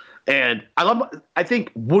him, and I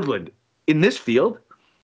think Woodland in this field.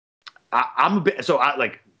 I'm a bit. So I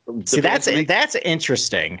like. See, that's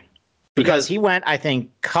interesting because he went, I think,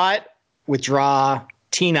 cut, withdraw,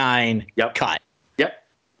 T9, cut. Yep.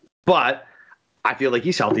 But I feel like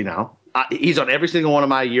he's healthy now. He's on every single one of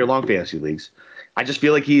my year-long fantasy leagues. I just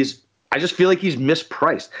feel like he's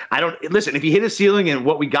mispriced. I don't listen. If he hit his ceiling and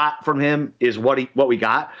what we got from him is what we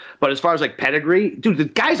got, but as far as pedigree, dude, the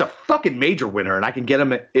guy's a fucking major winner, and I can get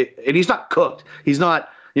him. And he's not cooked. He's not.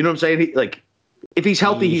 You know what I'm saying? If he's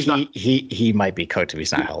healthy, he's not. He might be cooked if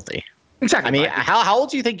he's not healthy. Exactly. I mean, how old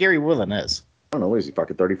do you think Gary Woodland is? I don't know. What is he?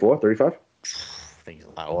 Fucking 34, 35? I think he's a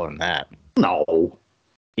lot older than that. No.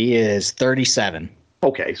 He is 37.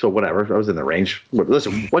 Okay, so whatever. I was in the range.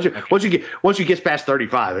 Listen, once you get past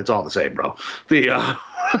 35, it's all the same, bro. Until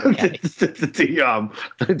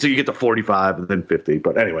you get to 45 and then 50.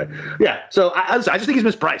 But anyway, yeah. So I just think he's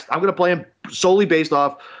mispriced. I'm gonna play him solely based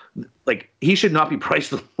off he should not be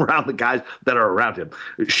priced around the guys that are around him.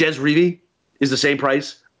 Chez Reavie is the same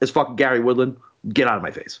price as fucking Gary Woodland. Get out of my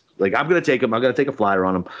face. I'm gonna take him. I'm gonna take a flyer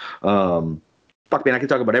on him. Fuck man, I can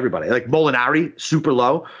talk about everybody. Molinari, super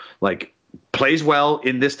low. Plays well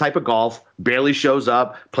in this type of golf, barely shows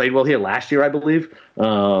up, played well here last year, I believe.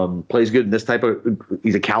 Plays good in this type of,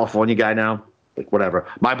 he's a California guy now, whatever.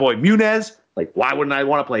 My boy Munez, why wouldn't I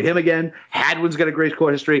want to play him again? Hadwin's got a great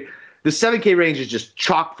course history. The 7K range is just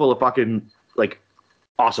chock full of fucking,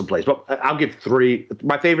 awesome plays. But I'll give 3.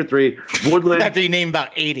 My favorite 3, Woodland. After you name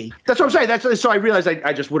about 80. That's what I'm saying. So I realized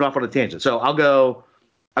I just went off on a tangent. So I'll go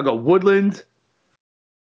Woodland,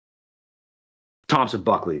 Thompson,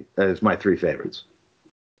 Buckley as my 3 favorites.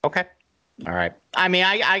 Okay. All right. I mean,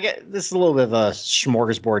 I get this is a little bit of a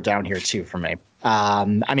smorgasbord down here too for me.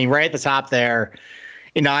 I mean, right at the top there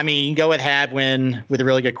I mean, you can go with Hadwin with a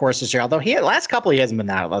really good course history. Although last couple he hasn't been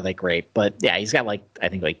that great, but yeah, he's got I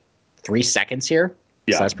think 3 seconds here.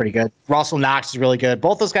 Yeah, so that's pretty good. Russell Knox is really good.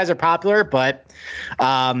 Both those guys are popular, but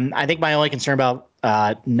I think my only concern about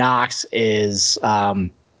Knox is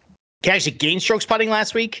he actually gained strokes putting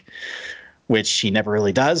last week, which he never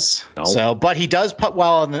really does. No. So, but he does putt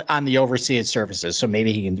well on the overseas surfaces, so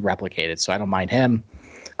maybe he can replicate it. So I don't mind him.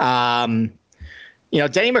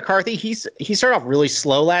 Denny McCarthy, he started off really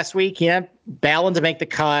slow last week. He had battling to make the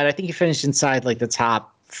cut. I think he finished inside the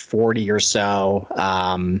top 40 or so.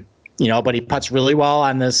 But he putts really well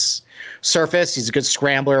on this surface. He's a good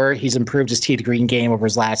scrambler. He's improved his tee to green game over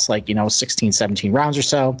his last 16, 17 rounds or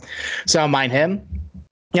so. So I don't mind him.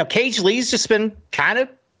 Cage Lee's just been kind of,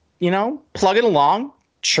 plugging along,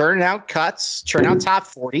 churning out cuts, churning out top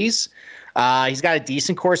 40s. He's got a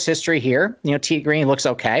decent course history here. Tee to green looks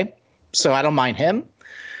okay. So I don't mind him.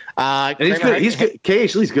 And he's good. He's good.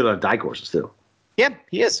 Cage Lee's good on die courses too. Yeah,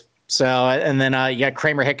 he is. So, and then you got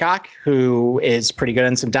Kramer Hickok, who is pretty good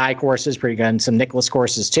on some die courses, pretty good on some Nicklaus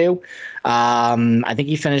courses too. I think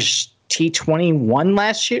he finished T21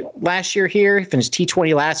 last year here. He finished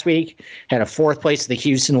T20 last week, had a 4th place at the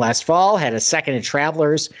Houston last fall, had a 2nd at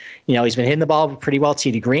Travelers. He's been hitting the ball pretty well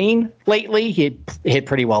tee to green lately. He hit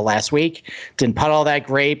pretty well last week. Didn't putt all that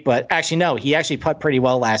great, but actually, no, he actually putt pretty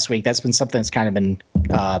well last week. That's been something that's kind of been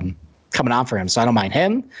coming on for him, so I don't mind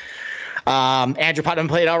him. Andrew Putnam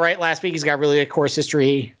played all right last week. He's got really good course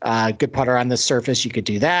history, good putter on the surface. You could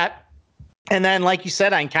do that. And then, like you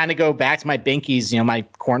said, I can kind of go back to my binkies,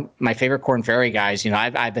 my favorite Corn Ferry guys.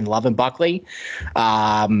 I've been loving Buckley.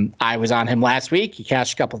 I was on him last week. He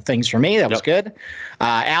cashed a couple of things for me. That was good.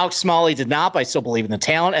 Alex Smalley did not, but I still believe in the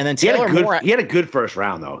talent. And then Taylor Moore. He had a good first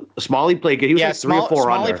round, though. Smalley played good. He was 3 or 4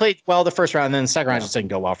 under. Smalley played well the first round, and then the second round just didn't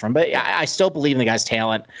go well for him. But I still believe in the guy's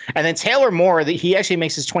talent. And then Taylor Moore, he actually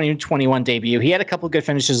makes his 2021 debut. He had a couple of good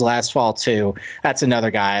finishes last fall, too. That's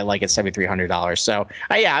another guy at $7,300. So,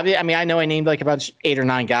 I know I named about 8 or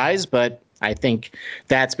 9 guys, but I think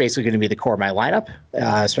that's basically going to be the core of my lineup,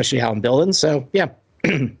 especially how I'm building. So, yeah,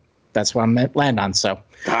 that's what I'm land on. So,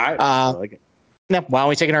 all right. I like it. Yeah, why don't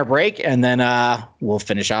we take our break, and then we'll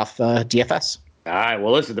finish off DFS. All right.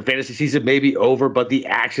 Well, listen, the fantasy season may be over, but the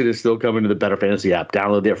action is still coming to the Better Fantasy app.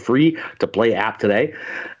 Download their free-to-play app today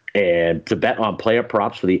and to bet on player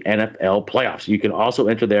props for the NFL playoffs. You can also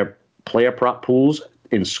enter their player prop pools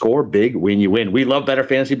and score big when you win. We love Better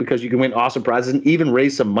Fantasy because you can win awesome prizes and even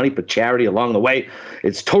raise some money for charity along the way.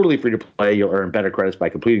 It's totally free to play. You'll earn better credits by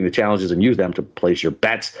completing the challenges and use them to place your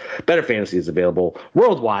bets. Better Fantasy is available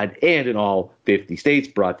worldwide and in all 50 states.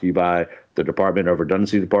 Brought to you by the Department of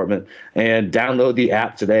Redundancy Department. And download the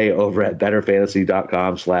app today over at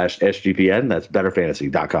betterfantasy.com/SGPN. That's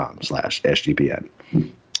betterfantasy.com/SGPN.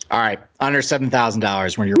 All right. Under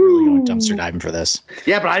 $7,000 when you're really going dumpster diving for this.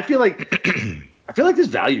 Yeah, but I feel like there's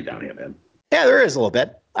value down here, man. Yeah, there is a little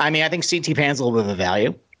bit. I think CT Pan's a little bit of a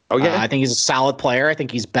value. Oh, yeah. I think he's a solid player. I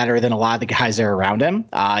think he's better than a lot of the guys that are around him.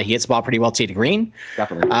 He hits the ball pretty well tee to green.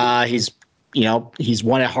 Definitely. He's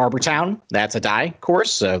won at Harbortown. That's a die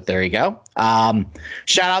course. So there you go.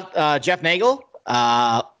 Shout out Jeff Nagel.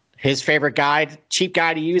 His favorite guide, cheap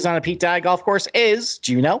guy to use on a Pete Dye golf course is,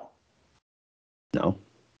 do you know? No.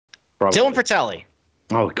 Probably. Dylan Fratelli.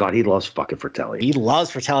 Oh, God, he loves fucking Fratelli. He loves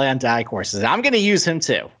Fratelli on die courses. I'm going to use him,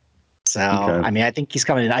 too. So, okay. I think he's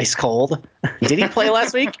coming in ice cold. Did he play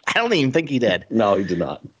last week? I don't even think he did. No, he did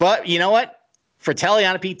not. But you know what? Fratelli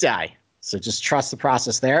on a Pete Dye. So just trust the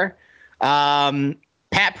process there.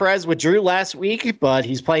 Pat Perez withdrew last week, but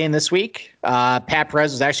he's playing this week. Pat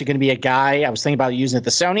Perez was actually going to be a guy I was thinking about using at the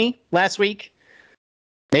Sony last week.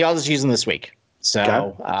 Maybe I'll just use him this week.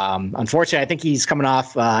 So, unfortunately, I think he's coming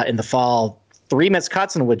off in the fall 3 missed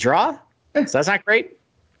cuts and a withdraw. So that's not great.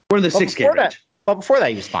 We're in the 6K range. But before that,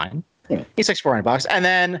 he was fine. Yeah. He's $6,400. And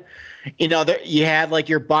then, you had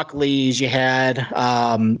your Buckleys, you had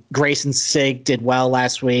Grayson Sig did well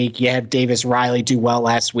last week. You had Davis Riley do well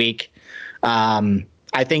last week.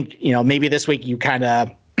 I think, maybe this week you kind of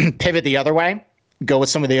pivot the other way, go with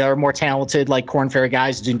some of the other more talented Corn Ferry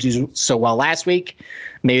guys who didn't do so well last week.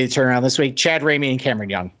 Maybe they turn around this week. Chad Ramey and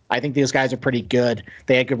Cameron Young. I think these guys are pretty good.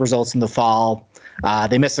 They had good results in the fall.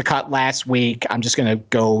 They missed the cut last week. I'm just going to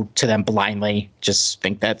go to them blindly. Just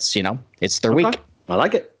think that's, it's their week. I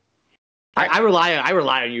like it. I rely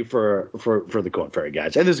on you for the Corn Ferry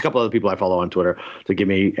guys. And there's a couple other people I follow on Twitter to give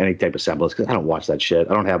me any type of semblance because I don't watch that shit.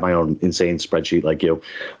 I don't have my own insane spreadsheet like you.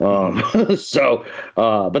 But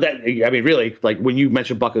that, really, when you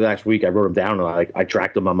mentioned Bucket last week, I wrote him down and I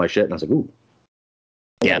tracked him on my shit and I was like, ooh.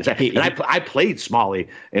 Yeah, and I played Smalley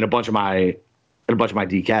in a bunch of my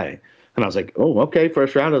DK. And I was like, oh, okay,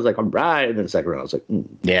 first round. I was like, all right. And then the second round, I was like,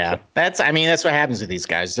 Yeah, that's what happens with these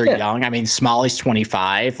guys. They're young. I mean, Smalley's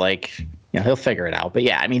 25. Like, he'll figure it out. But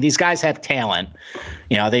yeah, I mean, these guys have talent.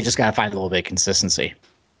 They just got to find a little bit of consistency.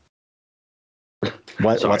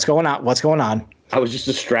 What's going on? What's going on? I was just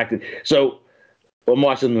distracted. So I'm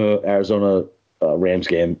watching the Arizona Rams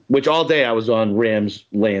game, which all day I was on Rams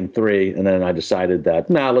laying 3, and then I decided that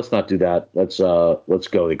let's not do that. Let's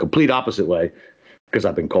go the complete opposite way because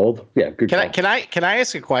I've been cold. Yeah, good. Can I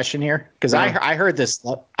ask a question here? Because I heard this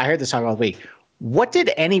talk all week. What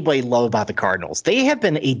did anybody love about the Cardinals? They have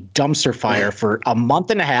been a dumpster fire for a month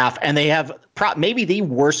and a half, and they have maybe the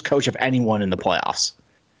worst coach of anyone in the playoffs.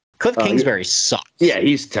 Cliff Kingsbury sucks. Yeah,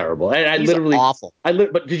 he's terrible. And he's awful.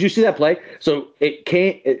 But did you see that play? So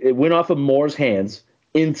it went off of Moore's hands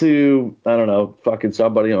into, I don't know, fucking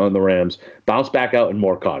somebody on the Rams, bounced back out, and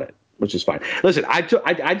Moore caught it, which is fine. Listen, I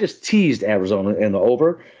just teased Arizona in the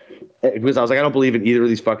over because I was like, I don't believe in either of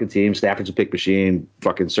these fucking teams. Stafford's a pick machine,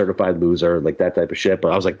 fucking certified loser, like that type of shit.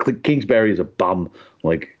 But I was like, Kingsbury is a bum.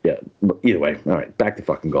 Like, yeah, either way. All right, back to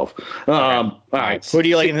fucking golf. All right. Who do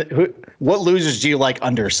you like? What losers do you like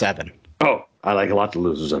under 7? Oh, I like a lot of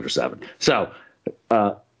losers under 7. So,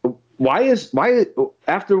 why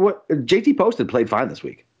after what JT posted played fine this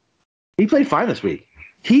week? He played fine this week.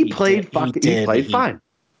 He played fine.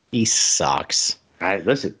 He sucks.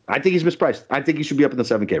 Listen, I think he's mispriced. I think he should be up in the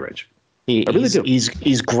 7K range. I really do.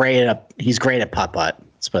 He's great at putt-putt.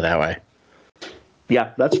 Let's put it that way.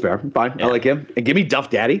 Yeah, that's fair. Fine. Yeah. I like him. And give me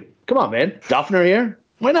Duff Daddy. Come on, man. Duffner here.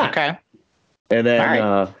 Why not? Okay. And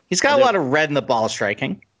then he's got a lot of red in the ball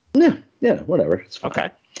striking. Yeah, whatever. It's fine.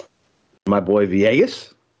 Okay. My boy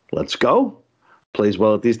Viegas. Let's go. Plays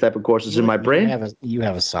well at these type of courses in my brain. You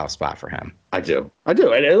have a soft spot for him. I do. And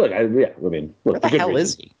look, where the hell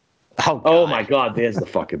is he? Oh my God! There's the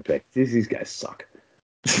fucking pick. These guys suck.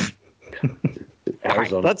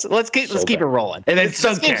 Arizona, right, let's keep it rolling. And then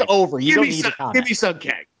Sun Kang. Game's over. You don't need to comment. Give me Sun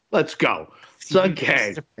Kang. Let's go. Sun Kang.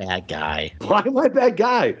 He's a bad guy. Why am I a bad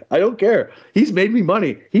guy? I don't care. He's made me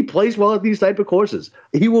money. He plays well at these type of courses.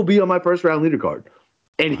 He will be on my first round leader card,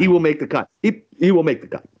 and he will make the cut. He will make the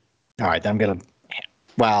cut. All right, then I'm gonna.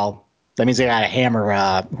 Well, that means I gotta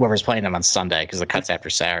hammer whoever's playing him on Sunday because the cut's after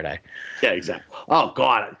Saturday. Yeah, exactly. Oh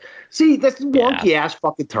God. See, that's the wonky ass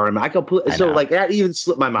fucking tournament. That even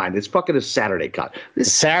slipped my mind. It's fucking a Saturday cut.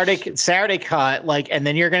 Saturday cut, and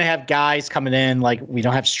then you're gonna have guys coming in we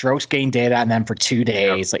don't have strokes gain data on them for 2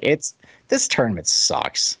 days. This tournament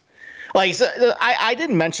sucks. I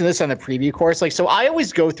didn't mention this on the preview course. So I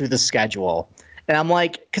always go through the schedule and I'm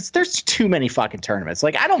like, because there's too many fucking tournaments.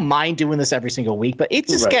 I don't mind doing this every single week, but it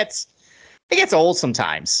just gets old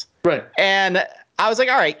sometimes. Right. And I was like,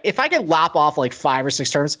 all right, if I could lop off 5 or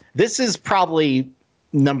 6 tournaments, this is probably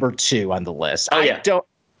number 2 on the list.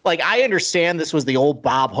 I understand this was the old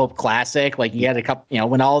Bob Hope Classic. You had a couple,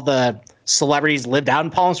 when all the celebrities lived out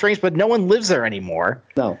in Palm Springs, but no one lives there anymore.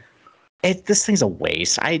 No. This thing's a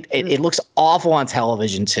waste. It looks awful on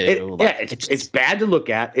television too. It's bad to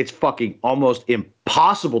look at. It's fucking almost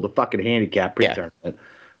impossible to fucking handicap pre-tournament.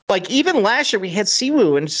 Even last year we had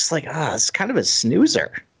Siwoo, and it's just it's kind of a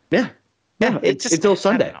snoozer. Yeah. Yeah, it's until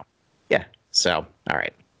Sunday. Yeah. So, all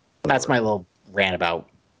right. That's my little rant about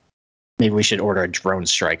maybe we should order a drone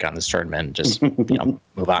strike on this tournament and just,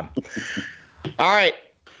 move on. All right.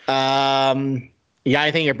 You got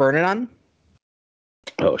anything you're burning on?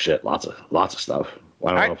 Oh shit, lots of stuff.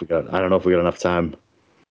 I don't know if we got enough time.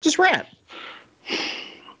 Just rant.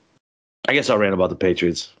 I guess I'll rant about the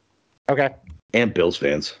Patriots. Okay. And Bills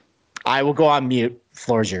fans. I will go on mute.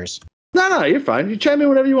 Floor's yours. No, you're fine. You chime in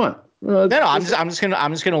whenever you want. I'm just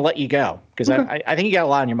gonna let you go because okay. I think you got a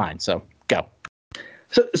lot on your mind. So go.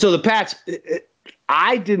 So the Pats,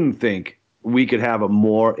 I didn't think we could have a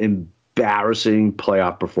more embarrassing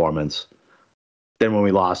playoff performance than when we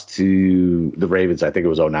lost to the Ravens. I think it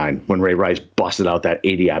was 2009 when Ray Rice busted out that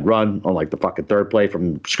 80-yard run on the fucking third play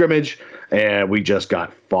from scrimmage, and we just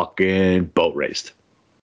got fucking boat raced.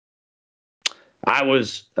 I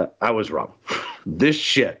was wrong. This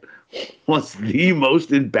shit was the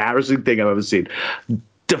most embarrassing thing I've ever seen.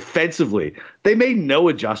 Defensively, they made no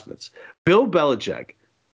adjustments. Bill Belichick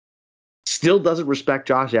still doesn't respect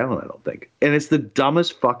Josh Allen, I don't think. And it's the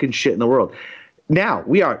dumbest fucking shit in the world. Now,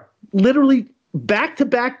 we are literally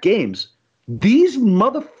back-to-back games. These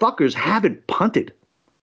motherfuckers haven't punted.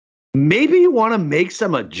 Maybe you want to make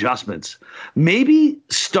some adjustments. Maybe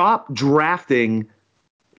stop drafting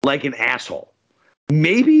like an asshole.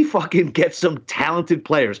 Maybe fucking get some talented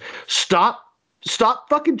players. Stop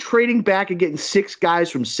fucking trading back and getting 6 guys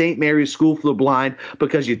from St. Mary's School for the Blind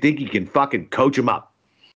because you think you can fucking coach them up.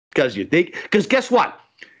 Because guess what?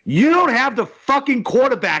 You don't have the fucking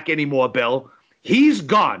quarterback anymore, Bill. He's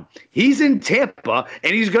gone. He's in Tampa,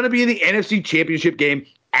 and he's going to be in the NFC Championship game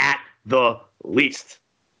at the least.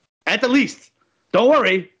 At the least. Don't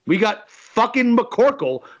worry. We got fucking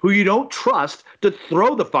McCorkle, who you don't trust to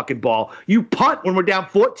throw the fucking ball. You punt when we're down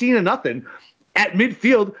 14-0 at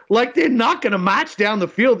midfield like they're not going to march down the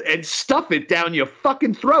field and stuff it down your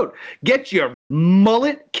fucking throat. Get your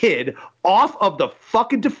mullet kid off of the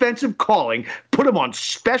fucking defensive calling, put him on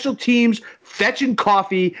special teams, fetching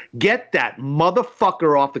coffee, get that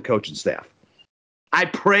motherfucker off the coaching staff. I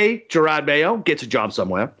pray Gerard Mayo gets a job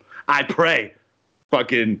somewhere. I pray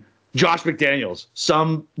fucking Josh McDaniels,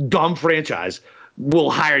 some dumb franchise, will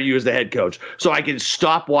hire you as the head coach so I can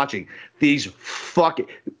stop watching these fucking...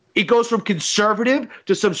 It goes from conservative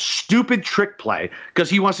to some stupid trick play because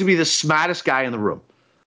he wants to be the smartest guy in the room.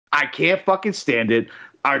 I can't fucking stand it.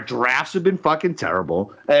 Our drafts have been fucking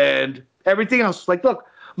terrible. And everything else, like, look,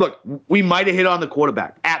 we might have hit on the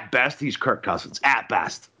quarterback. At best, he's Kirk Cousins. At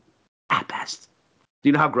best. At best. Do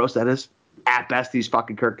you know how gross that is? At best, he's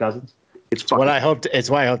fucking Kirk Cousins. It's what I hoped. It's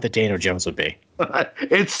why I hoped that Daniel Jones would be.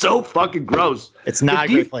 It's so fucking gross. It's not a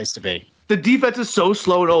great place to be. The defense is so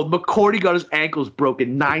slow and old. McCourty got his ankles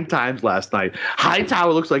broken 9 times last night.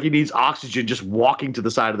 Hightower looks like he needs oxygen just walking to the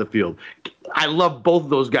side of the field. I love both of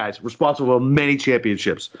those guys, responsible for many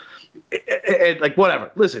championships. And like, whatever.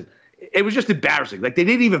 Listen, it was just embarrassing. Like, they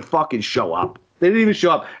didn't even fucking show up. They didn't even show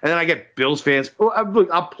up. And then I get Bills fans.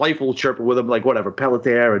 I'm playful chirping with them, like, whatever.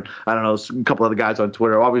 Pelletier and, I don't know, a couple other guys on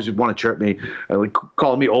Twitter always want to chirp me, like,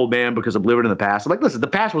 calling me old man because I'm living in the past. I'm like, listen, the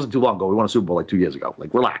past wasn't too long ago. We won a Super Bowl like 2 years ago.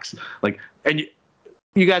 Like, relax. Like, and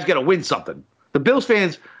you guys got to win something. The Bills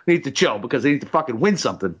fans need to chill because they need to fucking win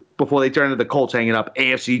something before they turn into the Colts hanging up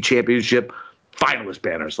AFC Championship finalist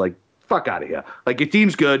banners. Like, fuck out of here. Like, your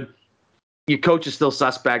team's good. Your coach is still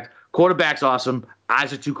suspect. Quarterback's awesome.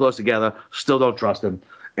 Eyes are too close together. Still don't trust him.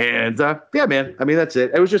 And, yeah, man. I mean, that's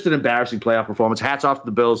it. It was just an embarrassing playoff performance. Hats off to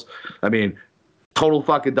the Bills. I mean, total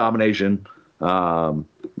fucking domination. Yeah,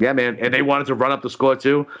 man. And they wanted to run up the score,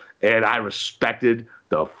 too. And I respected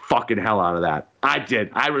the fucking hell out of that. I did.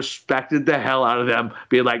 I respected the hell out of them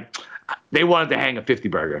being like, they wanted to hang a 50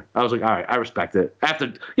 burger. I was like, all right, I respect it.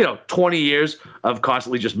 After, 20 years of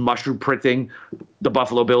constantly just mushroom printing the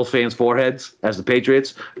Buffalo Bills fans' foreheads as the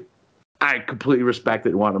Patriots, I completely respect it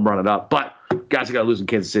and want them to run it up. But guys are going to lose in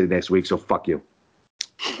Kansas City next week, so fuck you.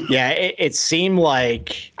 Yeah, it seemed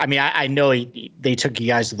like, I mean, I know they took you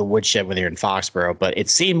guys to the woodshed when they were in Foxborough, but it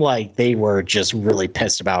seemed like they were just really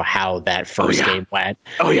pissed about how that first game went.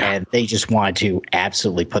 Oh, yeah. And they just wanted to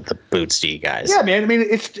absolutely put the boots to you guys. Yeah, man. I mean,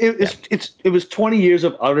 it was 20 years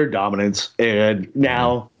of utter dominance, and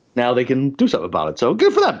now they can do something about it. So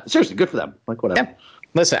good for them. Seriously, good for them. Like, whatever. Yeah.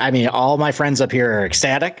 Listen, I mean, all my friends up here are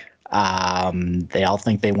ecstatic. They all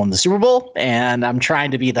think they won the Super Bowl, and I'm trying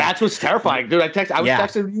to be that. That's what's terrifying, dude. I was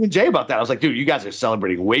texting you and Jay about that. I was like, dude, you guys are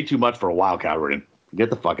celebrating way too much for a wild card win.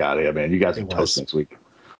 Get the fuck out of here, man. You guys are toast next week.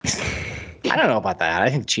 I don't know about that. I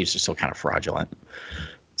think the Chiefs are still kind of fraudulent.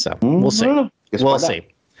 So we'll see. We'll see.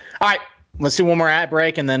 All right, let's do one more ad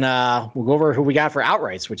break, and then we'll go over who we got for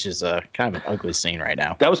outrights, which is kind of an ugly scene right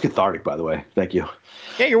now. That was cathartic, by the way. Thank you.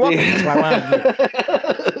 Yeah, you're welcome. That's why I wanted to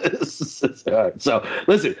All right. So,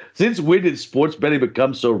 listen, since when did sports betting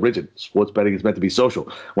become so rigid? Sports betting is meant to be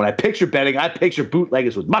social. When I picture betting, I picture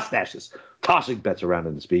bootleggers with mustaches tossing bets around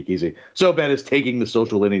in the speakeasy. SoBet is taking the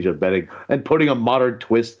social lineage of betting and putting a modern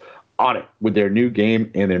twist on it with their new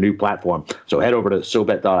game and their new platform. So head over to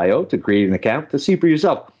SoBet.io to create an account to see for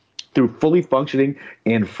yourself. Through fully functioning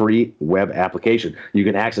and free web application. You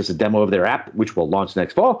can access a demo of their app, which will launch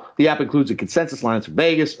next fall. The app includes a consensus lines for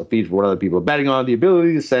Vegas, a feed for what other people are betting on, the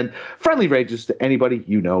ability to send friendly ranges to anybody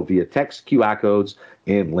you know via text, QR codes,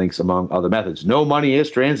 and links, among other methods. No money is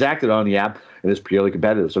transacted on the app. It is purely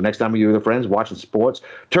competitive. So next time you're with friends watching sports,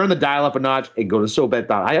 turn the dial up a notch and go to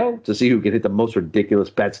SoBet.io to see who can hit the most ridiculous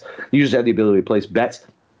bets. Users have the ability to place bets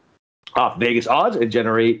off Vegas odds and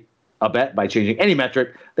generate a bet by changing any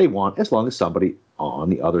metric they want, as long as somebody on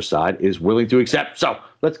the other side is willing to accept. So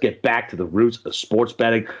let's get back to the roots of sports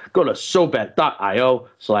betting. Go to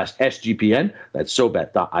SoBet.io/SGPN. That's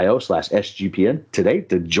SoBet.io/SGPN today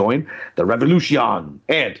to join the revolution.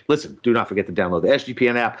 And listen, do not forget to download the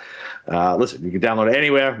SGPN app. Listen, you can download it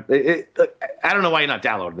anywhere. I don't know why you're not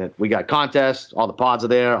downloading it. We got contests. All the pods are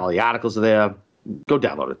there. All the articles are there. Go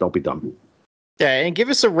download it. Don't be dumb. Yeah, and give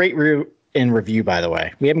us a rate in review, by the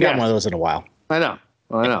way. We haven't gotten one of those in a while. I know.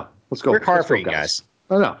 Let's go. Work hard for you guys.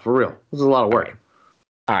 I know, for real. This is a lot of work.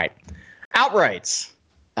 All right. Outrights.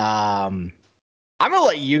 I'm going to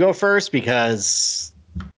let you go first because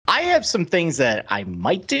I I have some things that I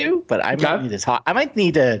might do, but I might need to talk. I might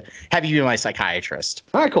need to have you be my psychiatrist.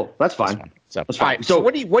 All right, cool. That's fine. So, that's fine. Right, so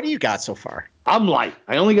what do you got so far? I'm light.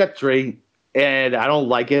 I only got 3, and I don't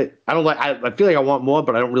like it. I feel like I want more,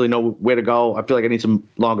 but I don't really know where to go. I feel like I need some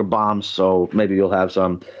longer bombs, so maybe you'll have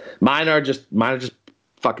some. Mine are just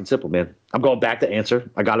fucking simple, man. I'm going back to answer.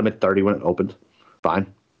 I got him at 30 when it opened.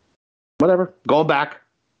 Fine. Whatever. Going back,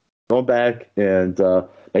 and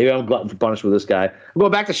maybe I'm glutton for punishment with this guy. I'm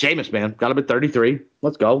going back to Sheamus, man. Got him at 33.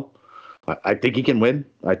 Let's go. I think he can win.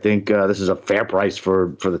 I think this is a fair price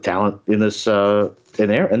for the talent in this in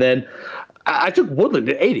there. And then I took Woodland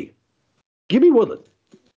at 80. Give me Woodland.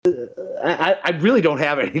 I really don't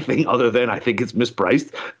have anything other than I think it's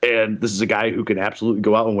mispriced, and this is a guy who can absolutely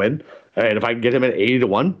go out and win. And if I can get him at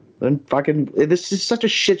 80-1, then fucking this is such a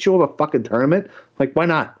shit show of a fucking tournament. Like, why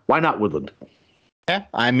not? Why not Woodland? Yeah,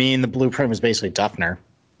 I mean, the blueprint was basically Duffner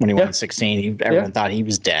when he won 16. Everyone thought he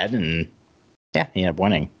was dead, and he ended up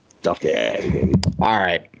winning. Duff, All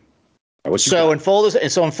right. So in full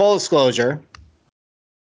disclosure,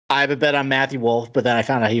 I have a bet on Matthew Wolf, but then I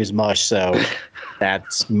found out he was mush, so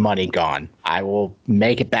that's money gone. I will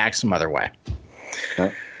make it back some other way.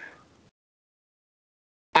 Okay.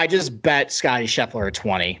 I just bet Scotty Scheffler at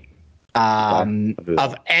 20.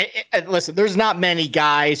 Listen, there's not many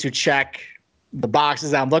guys who check the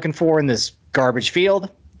boxes I'm looking for in this garbage field.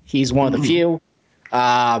 He's one of the few.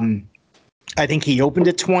 I think he opened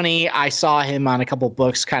at 20. I saw him on a couple of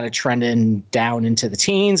books kind of trending down into the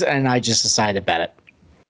teens, and I just decided to bet it.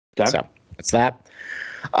 Okay. So that's that.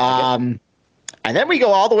 And then we go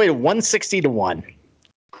all the way to 160-1.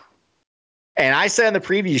 And I said in the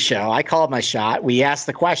preview show, I called my shot. We asked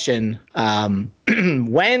the question,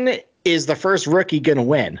 when is the first rookie going to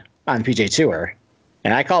win on the PGA Tour?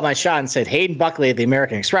 And I called my shot and said Hayden Buckley at the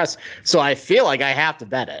American Express. So I feel like I have to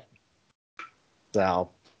bet it. So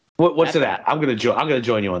what's it at? I'm gonna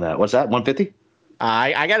join you on that. What's that? 150?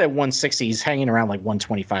 I got it at 160. He's hanging around like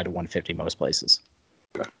 125 to 150 most places.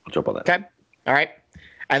 Okay, I'll jump on that. Okay, all right.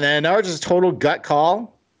 And then ours is total gut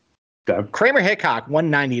call. Okay. Kramer Hickok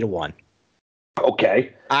 190-1.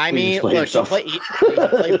 Okay. I mean, look, he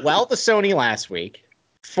played well at the Sony last week.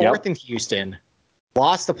 Fourth in Houston.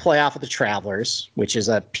 Lost the playoff of the Travelers, which is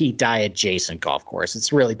a Pete Dye adjacent golf course.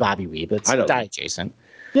 It's really Bobby Wee, but it's Dye adjacent.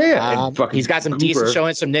 Yeah. He's got some decent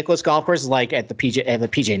showing, some Nicklaus golf courses like at the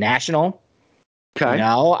PJ National. Okay.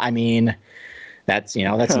 I mean, that's a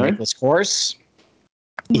Nicklaus course.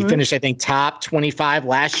 He finished, I think, top 25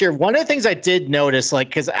 last year. One of the things I did notice, like,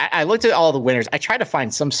 because I looked at all the winners, I tried to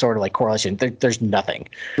find some sort of like correlation. There's nothing.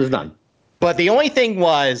 There's none. But the only thing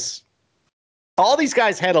was, all these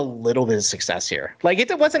guys had a little bit of success here. Like,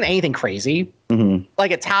 it wasn't anything crazy. Mm-hmm.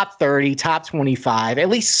 Like a top 30, top 25, at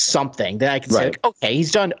least something that I can say, like, okay,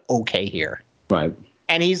 he's done okay here. Right.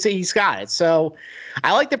 And he's got it. So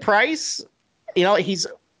I like the price. He doesn't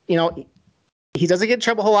get in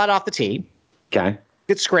trouble a whole lot off the tee. Okay.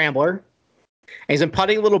 Good scrambler. And he's been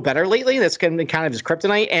putting a little better lately. That's kind of his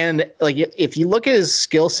kryptonite. And like, if you look at his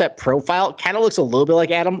skill set profile, it kind of looks a little bit like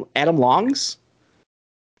Adam Long's.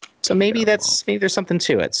 So maybe there's something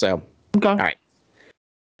to it. So okay. All right.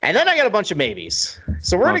 And then I got a bunch of maybes.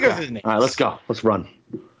 So we're gonna go through the names. All right, let's go. Let's run.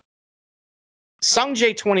 Sung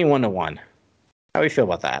Jae 21-1. How do we feel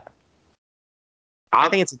about that? I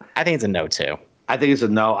think it's a no too. I think it's a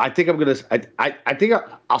no. I think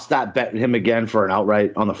I'll start betting him again for an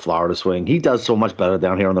outright on the Florida swing. He does so much better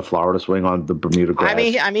down here on the Florida swing on the Bermuda grass.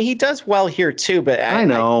 I mean he does well here too, but I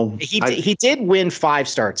know he did win 5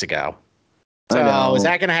 starts ago. So is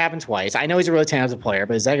that going to happen twice? I know he's a really talented player,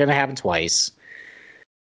 but is that going to happen twice?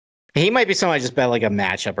 He might be someone I just bet like a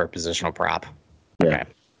matchup or a positional prop. Yeah. Okay.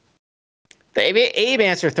 The Abe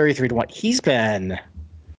answer 33-1. He's been.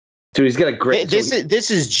 Dude, he's got a great. This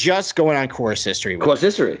is just going on course history.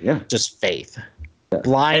 Yeah. Just faith,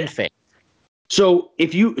 blind faith. So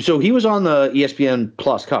he was on the ESPN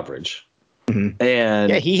Plus coverage,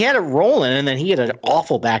 and he had it rolling, and then he had an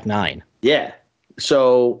awful back 9. Yeah.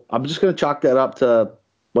 So I'm just gonna chalk that up to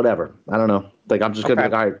whatever. I don't know. Like I'm just gonna be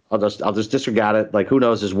like, all right, I'll just disregard it. Like who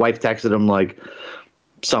knows? His wife texted him like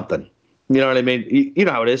something. You know what I mean? You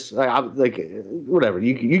know how it is. Like whatever.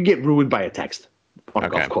 You get ruined by a text on a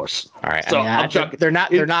golf course. All right. So they're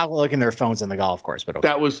not looking at their phones on the golf course, but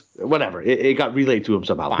that was whatever. It got relayed to him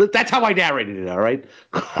somehow. Fine. That's how I narrated it. All right.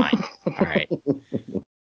 Fine. All right.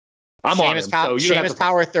 I'm Seamus on him. Seamus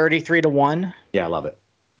Power 33-1. Yeah, I love it.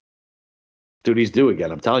 Dude, he's due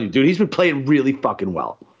again. I'm telling you, dude, he's been playing really fucking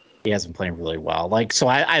well. He has been playing really well. Like, so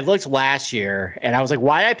I looked last year and I was like,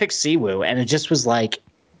 why did I pick Siwoo? And it just was like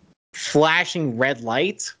flashing red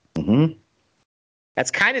light. Mm-hmm.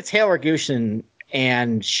 That's kind of Taylor Gooch and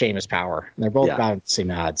and Sheamus Power. They're both about the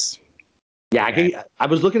same odds. Yeah, I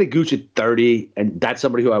was looking at Gooch at 30, and that's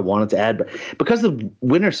somebody who I wanted to add, but because the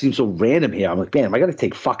winner seems so random here, I'm like, man, am I going to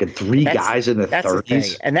take fucking three guys in the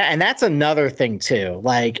 30s? And that's another thing too.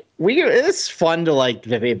 Like it's fun to like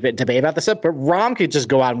debate about this stuff, but Rom could just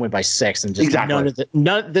go out and win by 6, and just this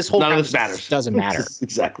whole none of this matters. Doesn't matter.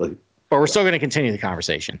 Exactly. But we're still going to continue the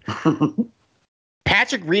conversation.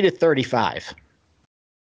 Patrick Reed at 35.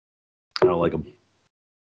 I don't like him.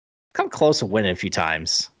 Come close to winning a few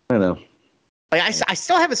times. I know. Like I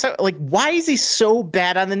still haven't. Like, why is he so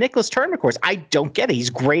bad on the Nicklaus tournament course? I don't get it. He's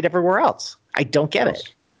great everywhere else. I don't get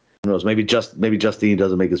it. Who knows? Maybe Justine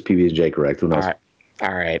doesn't make his PB&J correct. Who knows?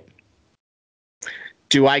 All right.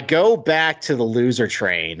 Do I go back to the loser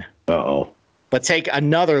train? Uh-oh. But take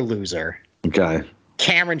another loser. Okay.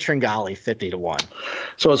 Cameron Tringali, 50-1.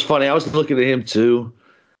 So it's funny. I was looking at him too.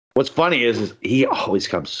 What's funny is he always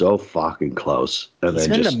comes so fucking close, and he's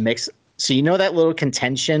then been a mix. So you know that little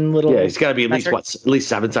contention, Yeah, he's got to be at least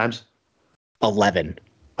 7 times. 11.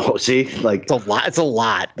 Oh, see, like it's a lot. It's a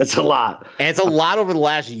lot. That's a lot, and it's a lot over the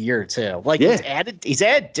last year too. Like he's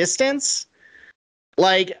added distance.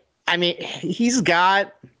 Like I mean, he's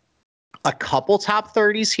got a couple top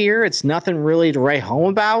 30s here. It's nothing really to write home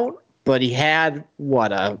about. But he had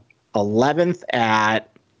a 11th at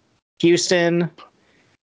Houston.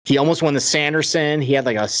 He almost won the Sanderson. He had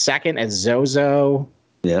like a 2nd at Zozo.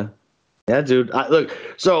 Yeah. Yeah, dude. Look,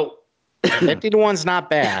 so 50-1's not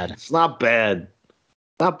bad. It's not bad.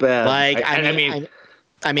 Not bad. Like I mean,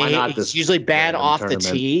 he's usually bad off the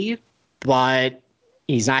tee, but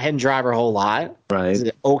he's not hitting driver a whole lot. Right. He's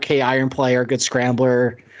an okay iron player, good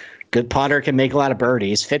scrambler, good putter, can make a lot of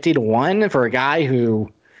birdies. 50-1 for a guy who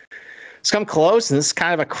has come close, and this is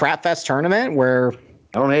kind of a crap fest tournament where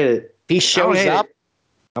I don't hate it. He shows up.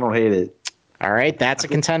 I don't hate it. All right, that's a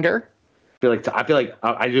contender. I feel like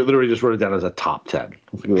I literally just wrote it down as a top 10.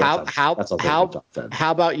 How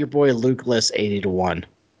about your boy Luke List, 80-1?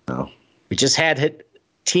 No. We just had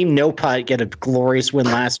Team No Putt get a glorious win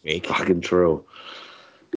last week. Fucking true.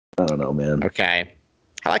 I don't know, man. Okay.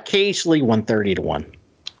 How about Cage Lee, 130-1?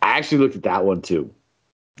 I actually looked at that one too.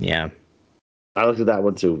 Yeah. I looked at that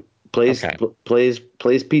one too. Plays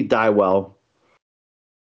Pete Dye well.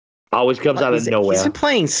 Always comes out of nowhere. He's been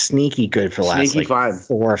playing sneaky good for the last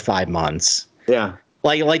 4 or 5 months. Yeah.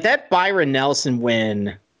 Like that Byron Nelson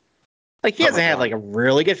win. Like he hasn't had like a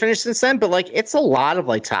really good finish since then, but like it's a lot of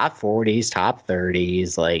like top 40s, top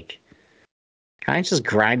 30s, like kind of just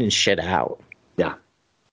grinding shit out. Yeah.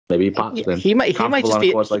 Maybe he pops. He might just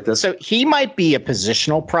be like this. So he might be a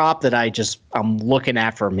positional prop that I'm looking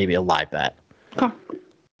at for maybe a live bet. Huh.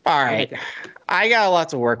 All right. I got a lot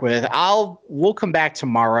to work with. We'll come back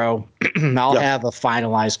tomorrow. I'll have a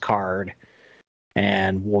finalized card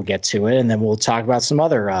and we'll get to it. And then we'll talk about some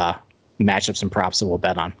other matchups and props that we'll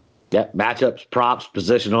bet on. Yeah, matchups, props,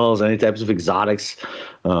 positionals, any types of exotics.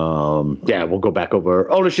 We'll go back over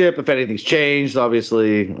ownership if anything's changed,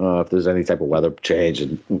 obviously. If there's any type of weather change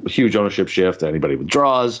and huge ownership shift, anybody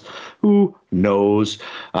withdraws, who knows?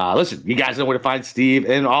 Listen, you guys know where to find Steve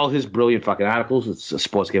and all his brilliant fucking articles. It's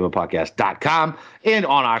sportsgamblingpodcast.com and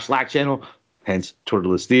on our Slack channel, hence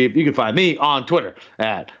Twitterless Steve. You can find me on Twitter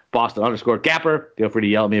at Boston_Gapper. Feel free to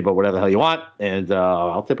yell at me about whatever the hell you want, and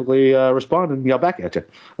I'll typically respond and yell back at you.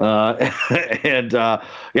 Other than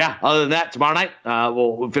that, tomorrow night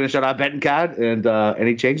we'll finish out our betting card and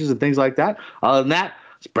any changes and things like that. Other than that,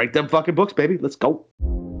 let's break them fucking books, baby. Let's go.